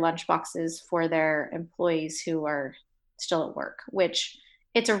order lunch boxes for their employees who are still at work, which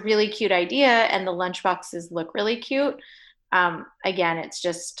it's a really cute idea, and the lunch boxes look really cute. Again, it's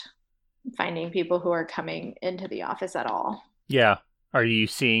just finding people who are coming into the office at all. Yeah. Are you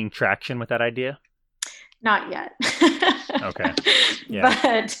seeing traction with that idea? Not yet. Okay. Yeah.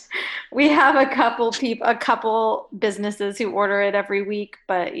 But we have a couple businesses who order it every week,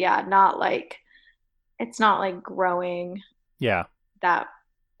 but yeah, it's not like growing that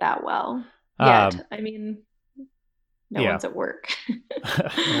well yet. I mean, no one's at work.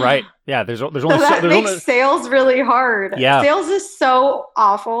 Right. Yeah. There's only that makes sales really hard. Yeah. Sales is so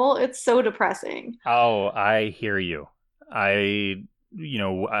awful. It's so depressing. Oh, I hear you.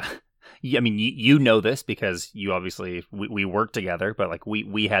 I mean, you know this because you obviously we work together, but like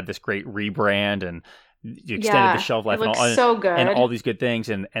we had this great rebrand and you extended the shelf life it looks so good. and all these good things.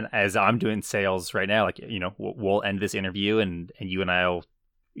 And as I'm doing sales right now, like, you know, we'll end this interview and you and I'll,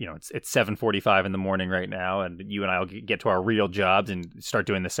 you know, it's 7:45 in the morning right now, and you and I'll get to our real jobs and start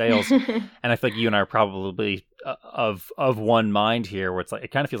doing the sales. And I feel like you and I are probably of one mind here, where it's like,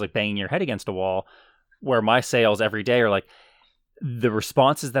 it kind of feels like banging your head against a wall, where my sales every day are like, the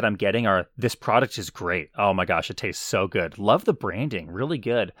responses that I'm getting are, this product is great. Oh my gosh, it tastes so good. Love the branding, really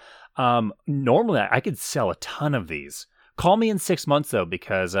good. Normally I could sell a ton of these. Call me in 6 months though,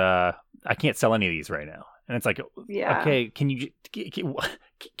 because I can't sell any of these right now. And it's like, okay, can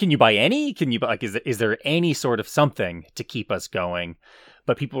you buy any? Can you buy, like, is there any sort of something to keep us going?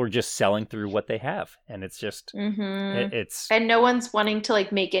 But people are just selling through what they have, and it's just it's and no one's wanting to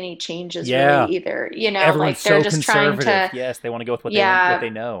like make any changes really either. You know, everyone's like they're so just trying to. Yes, they want to go with what they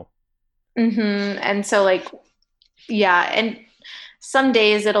know. And so like, and some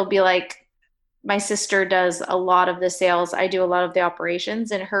days it'll be like, my sister does a lot of the sales. I do a lot of the operations,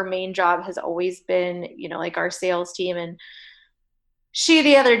 and her main job has always been, you know, like our sales team. And she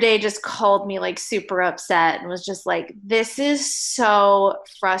the other day just called me like super upset and was just like, this is so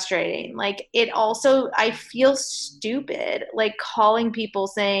frustrating. Like, it also, I feel stupid, like calling people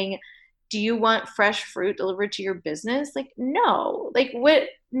saying, do you want fresh fruit delivered to your business? Like, no, like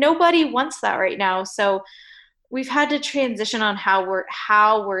nobody wants that right now. So we've had to transition on how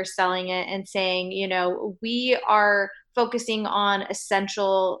we're selling it and saying, you know, we are focusing on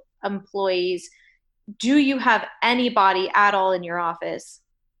essential employees. Do you have anybody at all in your office?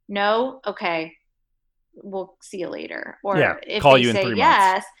 No? Okay. We'll see you later. Or if call they you in say 3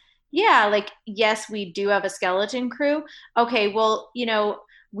 yes, months. like, yes, we do have a skeleton crew. Okay, well, you know,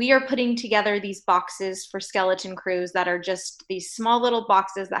 we are putting together these boxes for skeleton crews that are just these small little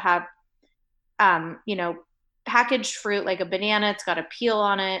boxes that have, you know, packaged fruit, like a banana. It's got a peel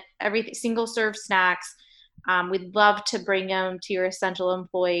on it, everything, single serve snacks. We'd love to bring them to your essential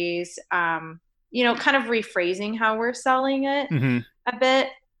employees. You know, kind of rephrasing how we're selling it a bit.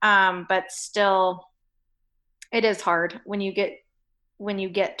 But still, it is hard when you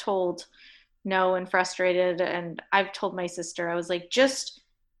get told no and frustrated. And I've told my sister, I was like, just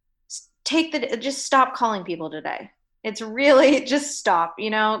stop calling people today. It's really just stop, you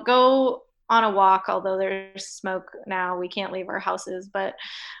know, go on a walk, although there's smoke now, we can't leave our houses, but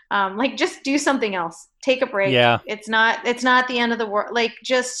like, just do something else, take a break. It's not the end of the world. Like,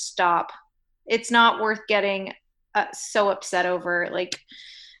 just stop. It's not worth getting so upset over. Like,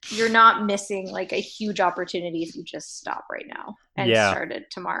 you're not missing like a huge opportunity if you just stop right now and started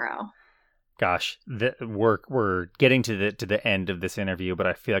tomorrow. Gosh, we're getting to the end of this interview, but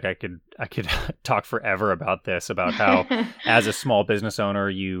I feel like I could talk forever about this, about how as a small business owner,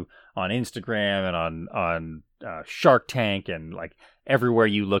 you on Instagram and on Shark Tank and like everywhere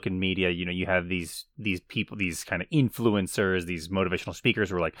you look in media, you know, you have these people, these kind of influencers, these motivational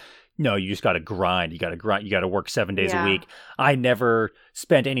speakers who are like, no, you just got to grind. You got to work 7 days a week. I never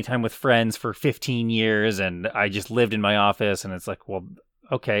spent any time with friends for 15 years and I just lived in my office. And it's like, well,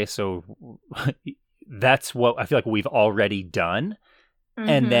 okay, so that's what I feel like we've already done.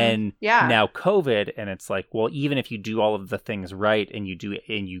 And then now COVID, and it's like, well, even if you do all of the things right and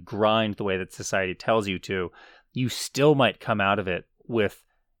you grind the way that society tells you to, you still might come out of it with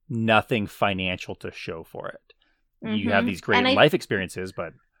nothing financial to show for it. You have these great life experiences,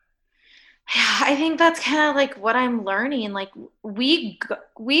 but I think that's kind of like what I'm learning. Like, we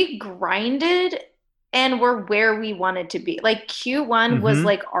grinded and we're where we wanted to be. Like, Q1 was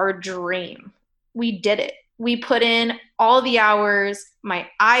like our dream. We did it. We put in all the hours. My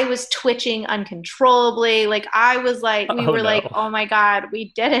eye was twitching uncontrollably. Like, I was like, like, oh my God,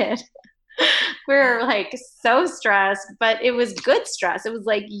 we did it. We were like so stressed, but it was good stress. It was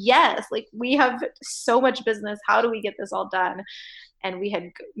like, yes, like, we have so much business. How do we get this all done? And we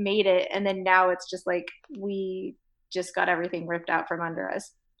had made it. And then now it's just like, we just got everything ripped out from under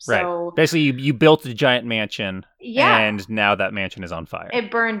us. So right. Basically, you built a giant mansion, and now that mansion is on fire.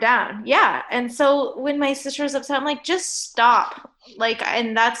 It burned down. Yeah. And so when my sister was upset, I'm like, just stop. Like,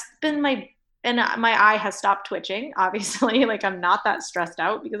 and that's been my eye has stopped twitching, obviously. Like, I'm not that stressed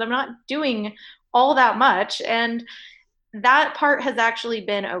out because I'm not doing all that much. And that part has actually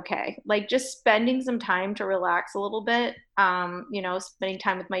been okay. Like, just spending some time to relax a little bit, you know, spending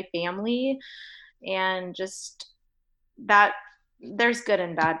time with my family, and just that. There's good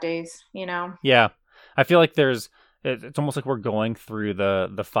and bad days, you know? Yeah. I feel like it's almost like we're going through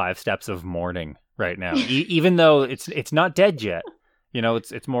the 5 steps of mourning right now. Even though it's not dead yet. You know,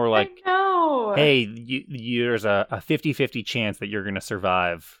 it's more like, hey, there's a 50-50 chance that you're going to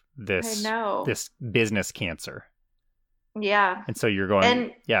survive I this know. business cancer. Yeah. And so you're going,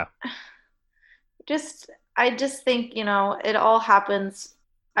 And yeah. I just think, it all happens.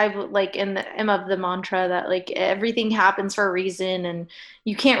 Like in the am of the mantra that like everything happens for a reason, and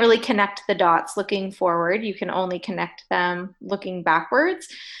you can't really connect the dots looking forward. You can only connect them looking backwards.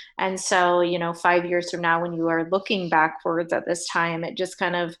 And so, 5 years from now, when you are looking backwards at this time, it just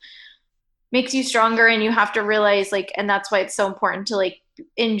kind of makes you stronger, and you have to realize like, and that's why it's so important to like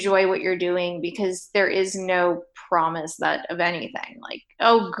enjoy what you're doing, because there is no promise that of anything like,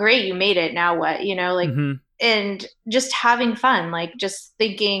 oh great, you made it, now what, like, Mm-hmm. and just having fun, like just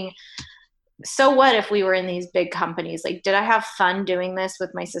thinking, so what if we were in these big companies, like did I have fun doing this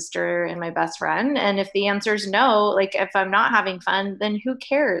with my sister and my best friend? And if the answer is no, like if I'm not having fun, then who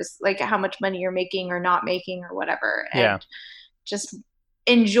cares like how much money you're making or not making or whatever. Yeah. And just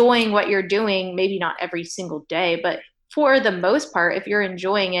enjoying what you're doing, maybe not every single day, but for the most part, if you're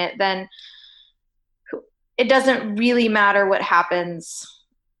enjoying it, then it doesn't really matter what happens.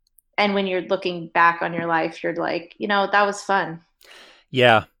 And when you're looking back on your life, you're like, that was fun.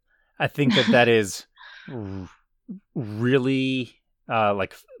 Yeah. I think that is really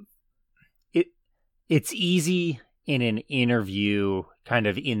like it's easy in an interview, kind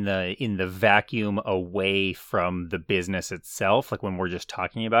of in the vacuum away from the business itself, like when we're just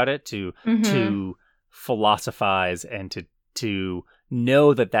talking about it, to philosophize and to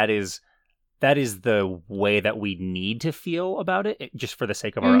know that is the way that we need to feel about it, just for the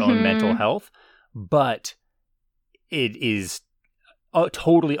sake of our own mental health. But it is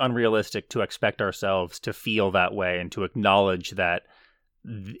totally unrealistic to expect ourselves to feel that way and to acknowledge that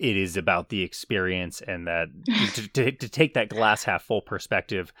it is about the experience, and that to take that glass half full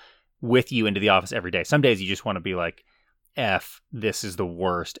perspective with you into the office every day. Some days you just want to be like, F, this is the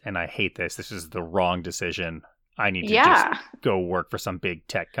worst and I hate this. This is the wrong decision. I need to just go work for some big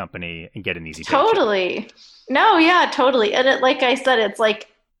tech company and get an easy paycheck. Totally. No, yeah, totally. And like I said, it's like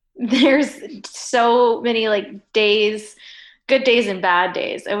there's so many like days, good days and bad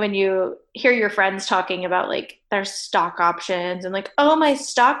days. And when you hear your friends talking about like their stock options and like, oh, my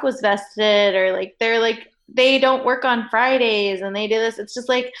stock was vested, or like they're like, they don't work on Fridays and they do this, it's just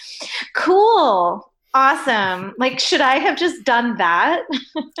like, cool, awesome. Like, should I have just done that?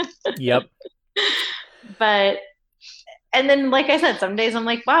 Yep. But and then like I said, some days I'm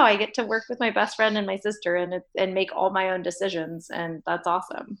like, wow, I get to work with my best friend and my sister and make all my own decisions, and that's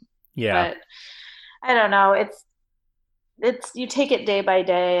awesome. Yeah. But I don't know, it's you take it day by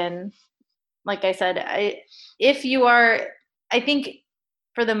day. And like I said, I think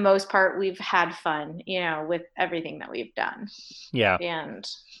for the most part we've had fun, with everything that we've done. Yeah. And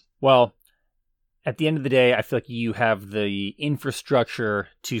well, at the end of the day, I feel like you have the infrastructure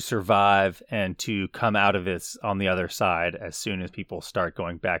to survive and to come out of this on the other side as soon as people start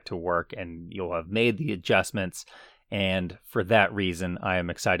going back to work, and you'll have made the adjustments. And for that reason, I am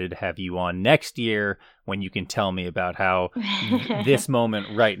excited to have you on next year when you can tell me about how this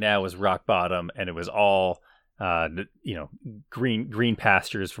moment right now is rock bottom and it was all, green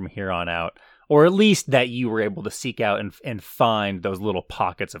pastures from here on out. Or at least that you were able to seek out and find those little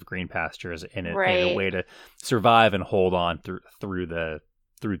pockets of green pastures in a way to survive and hold on through the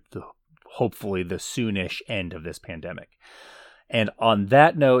hopefully the soonish end of this pandemic. And on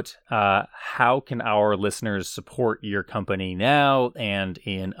that note, how can our listeners support your company now and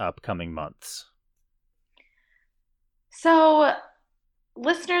in upcoming months? So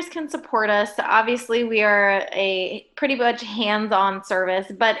listeners can support us. Obviously, we are a pretty much hands-on service,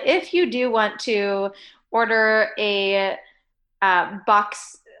 but if you do want to order a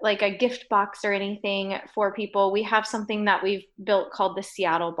box, like a gift box or anything for people, we have something that we've built called the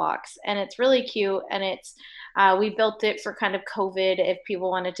Seattle box, and it's really cute. And it's we built it for kind of COVID, if people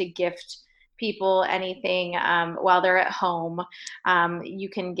wanted to gift people anything while they're at home. You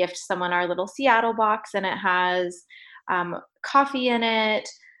can gift someone our little Seattle box, and it has coffee in it.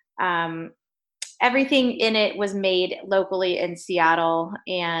 Everything in it was made locally in Seattle,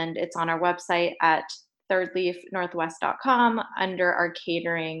 and it's on our website at thirdleafnorthwest.com under our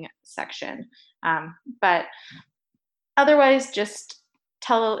catering section. But otherwise, just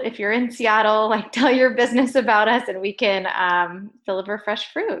if you're in Seattle, like tell your business about us, and we can deliver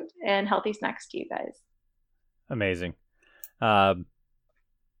fresh fruit and healthy snacks to you guys. Amazing.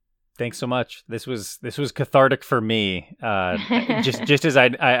 Thanks so much. This was cathartic for me. Just as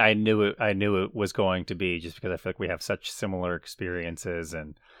I knew it was going to be, just because I feel like we have such similar experiences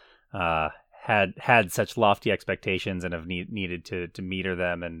and had such lofty expectations and have needed to meter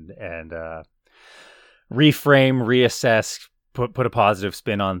them and reframe, reassess, put a positive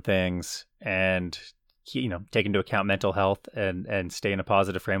spin on things. And take into account mental health and stay in a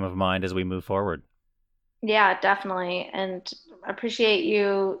positive frame of mind as we move forward. Yeah, definitely. And I appreciate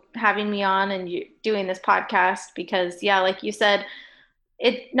you having me on and you doing this podcast because, yeah, like you said,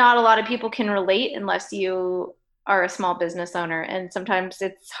 not a lot of people can relate unless you are a small business owner. And sometimes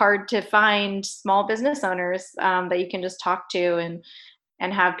it's hard to find small business owners that you can just talk to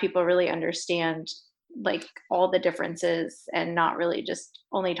and have people really understand like all the differences and not really just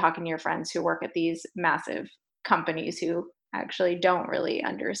only talking to your friends who work at these massive companies who actually don't really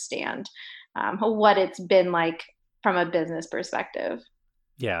understand what it's been like from a business perspective.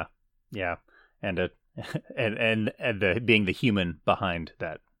 Yeah, and being the human behind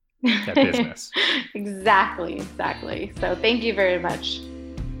that business. Exactly. So thank you very much.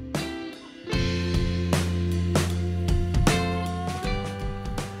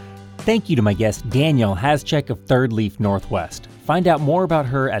 Thank you to my guest Danielle Haschek of Third Leaf Northwest. Find out more about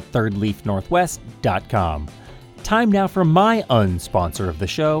her at thirdleafnorthwest.com. Time now for my unsponsor of the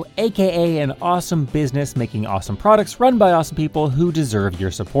show, aka an awesome business making awesome products run by awesome people who deserve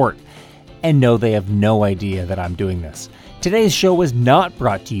your support. And no, they have no idea that I'm doing this. Today's show was not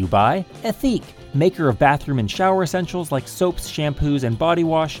brought to you by Ethique, maker of bathroom and shower essentials like soaps, shampoos, and body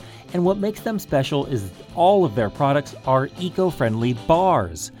wash. And what makes them special is all of their products are eco-friendly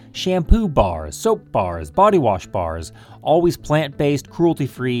bars. Shampoo bars, soap bars, body wash bars, always plant-based,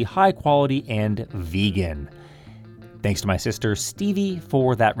 cruelty-free, high quality, and vegan. Thanks to my sister Stevie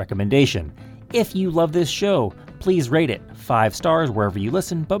for that recommendation. If you love this show, please rate it 5 stars wherever you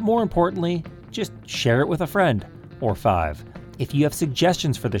listen, but more importantly, just share it with a friend, or 5. If you have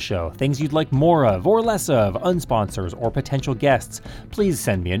suggestions for the show, things you'd like more of or less of, unsponsors or potential guests, please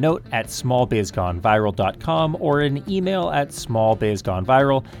send me a note at smallbizgoneviral.com or an email at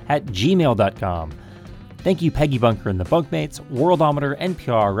smallbizgoneviral@gmail.com. Thank you Peggy Bunker and the Bunkmates, Worldometer,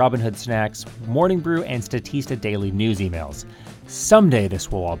 NPR, Robin Hood Snacks, Morning Brew, and Statista Daily News emails. Someday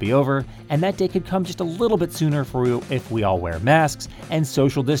this will all be over, and that day could come just a little bit sooner if we all wear masks and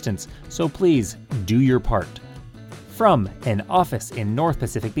social distance, so please do your part. From an office in North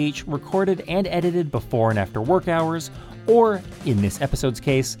Pacific Beach, recorded and edited before and after work hours, or, in this episode's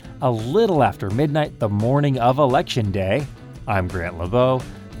case, a little after midnight the morning of Election Day, I'm Grant LeBeau,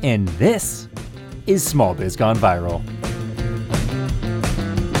 and this is Small Biz Gone Viral.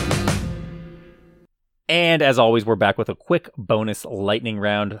 And as always, we're back with a quick bonus lightning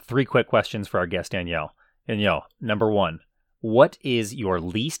round. 3 quick questions for our guest, Danielle. Danielle, number 1. What is your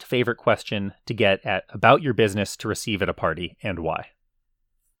least favorite question to get at about your business to receive at a party, and why?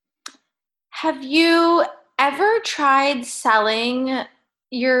 Have you ever tried selling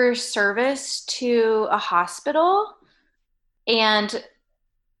your service to a hospital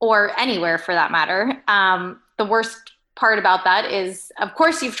or anywhere for that matter? The worst part about that is, of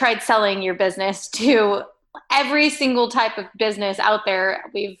course, you've tried selling your business to every single type of business out there.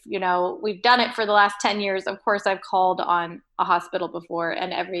 We've done it for the last 10 years. Of course, I've called on a hospital before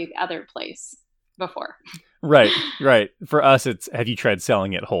and every other place before. Right. For us, it's, have you tried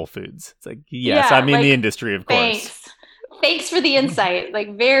selling at Whole Foods? It's like, yes, yeah, I'm in the industry, of course. Thanks for the insight.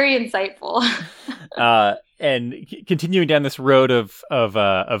 Like, very insightful. And continuing down this road of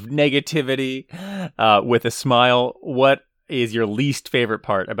negativity with a smile, what is your least favorite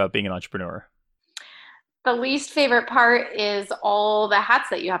part about being an entrepreneur? The least favorite part is all the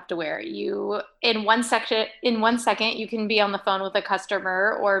hats that you have to wear. In one second, you can be on the phone with a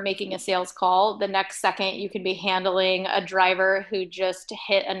customer or making a sales call. The next second, you can be handling a driver who just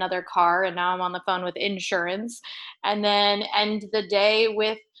hit another car, and now I'm on the phone with insurance. And then end the day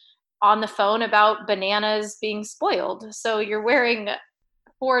on the phone about bananas being spoiled. So you're wearing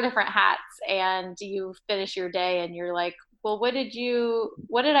 4 different hats, and you finish your day, and you're like, well, what did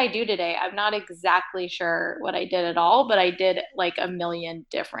I do today? I'm not exactly sure what I did at all, but I did like a million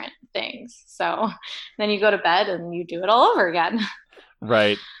different things. So then you go to bed and you do it all over again.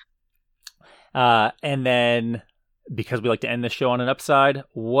 Right. And then, because we like to end the show on an upside,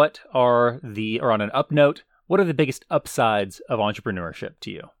 or on an up note, what are the biggest upsides of entrepreneurship to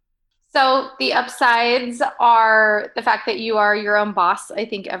you? So the upsides are the fact that you are your own boss. I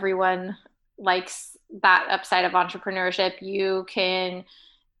think everyone likes that upside of entrepreneurship. You can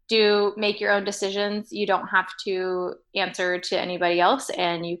make your own decisions. You don't have to answer to anybody else,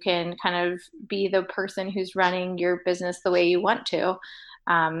 and you can kind of be the person who's running your business the way you want to.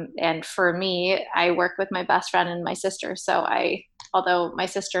 And for me, I work with my best friend and my sister. So although my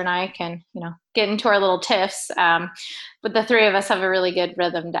sister and I can, get into our little tiffs, but the 3 of us have a really good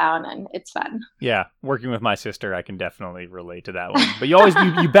rhythm down, and it's fun. Yeah. Working with my sister, I can definitely relate to that one. But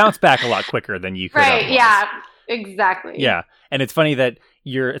you bounce back a lot quicker than you could. Right. Otherwise. Yeah. Exactly. Yeah. And it's funny that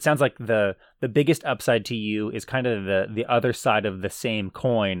it sounds like the biggest upside to you is kind of the other side of the same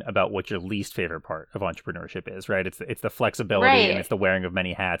coin about what your least favorite part of entrepreneurship is, right? It's the flexibility Right. and it's the wearing of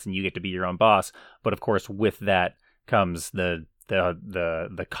many hats, and you get to be your own boss. But of course, with that comes the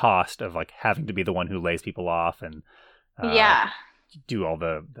cost of like having to be the one who lays people off and do all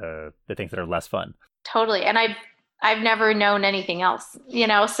the things that are less fun. Totally. And I've never known anything else,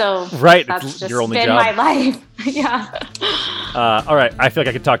 so right. That's just your only been job. my life. Yeah. All right. I feel like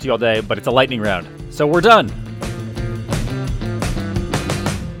I could talk to you all day, but it's a lightning round. So we're done.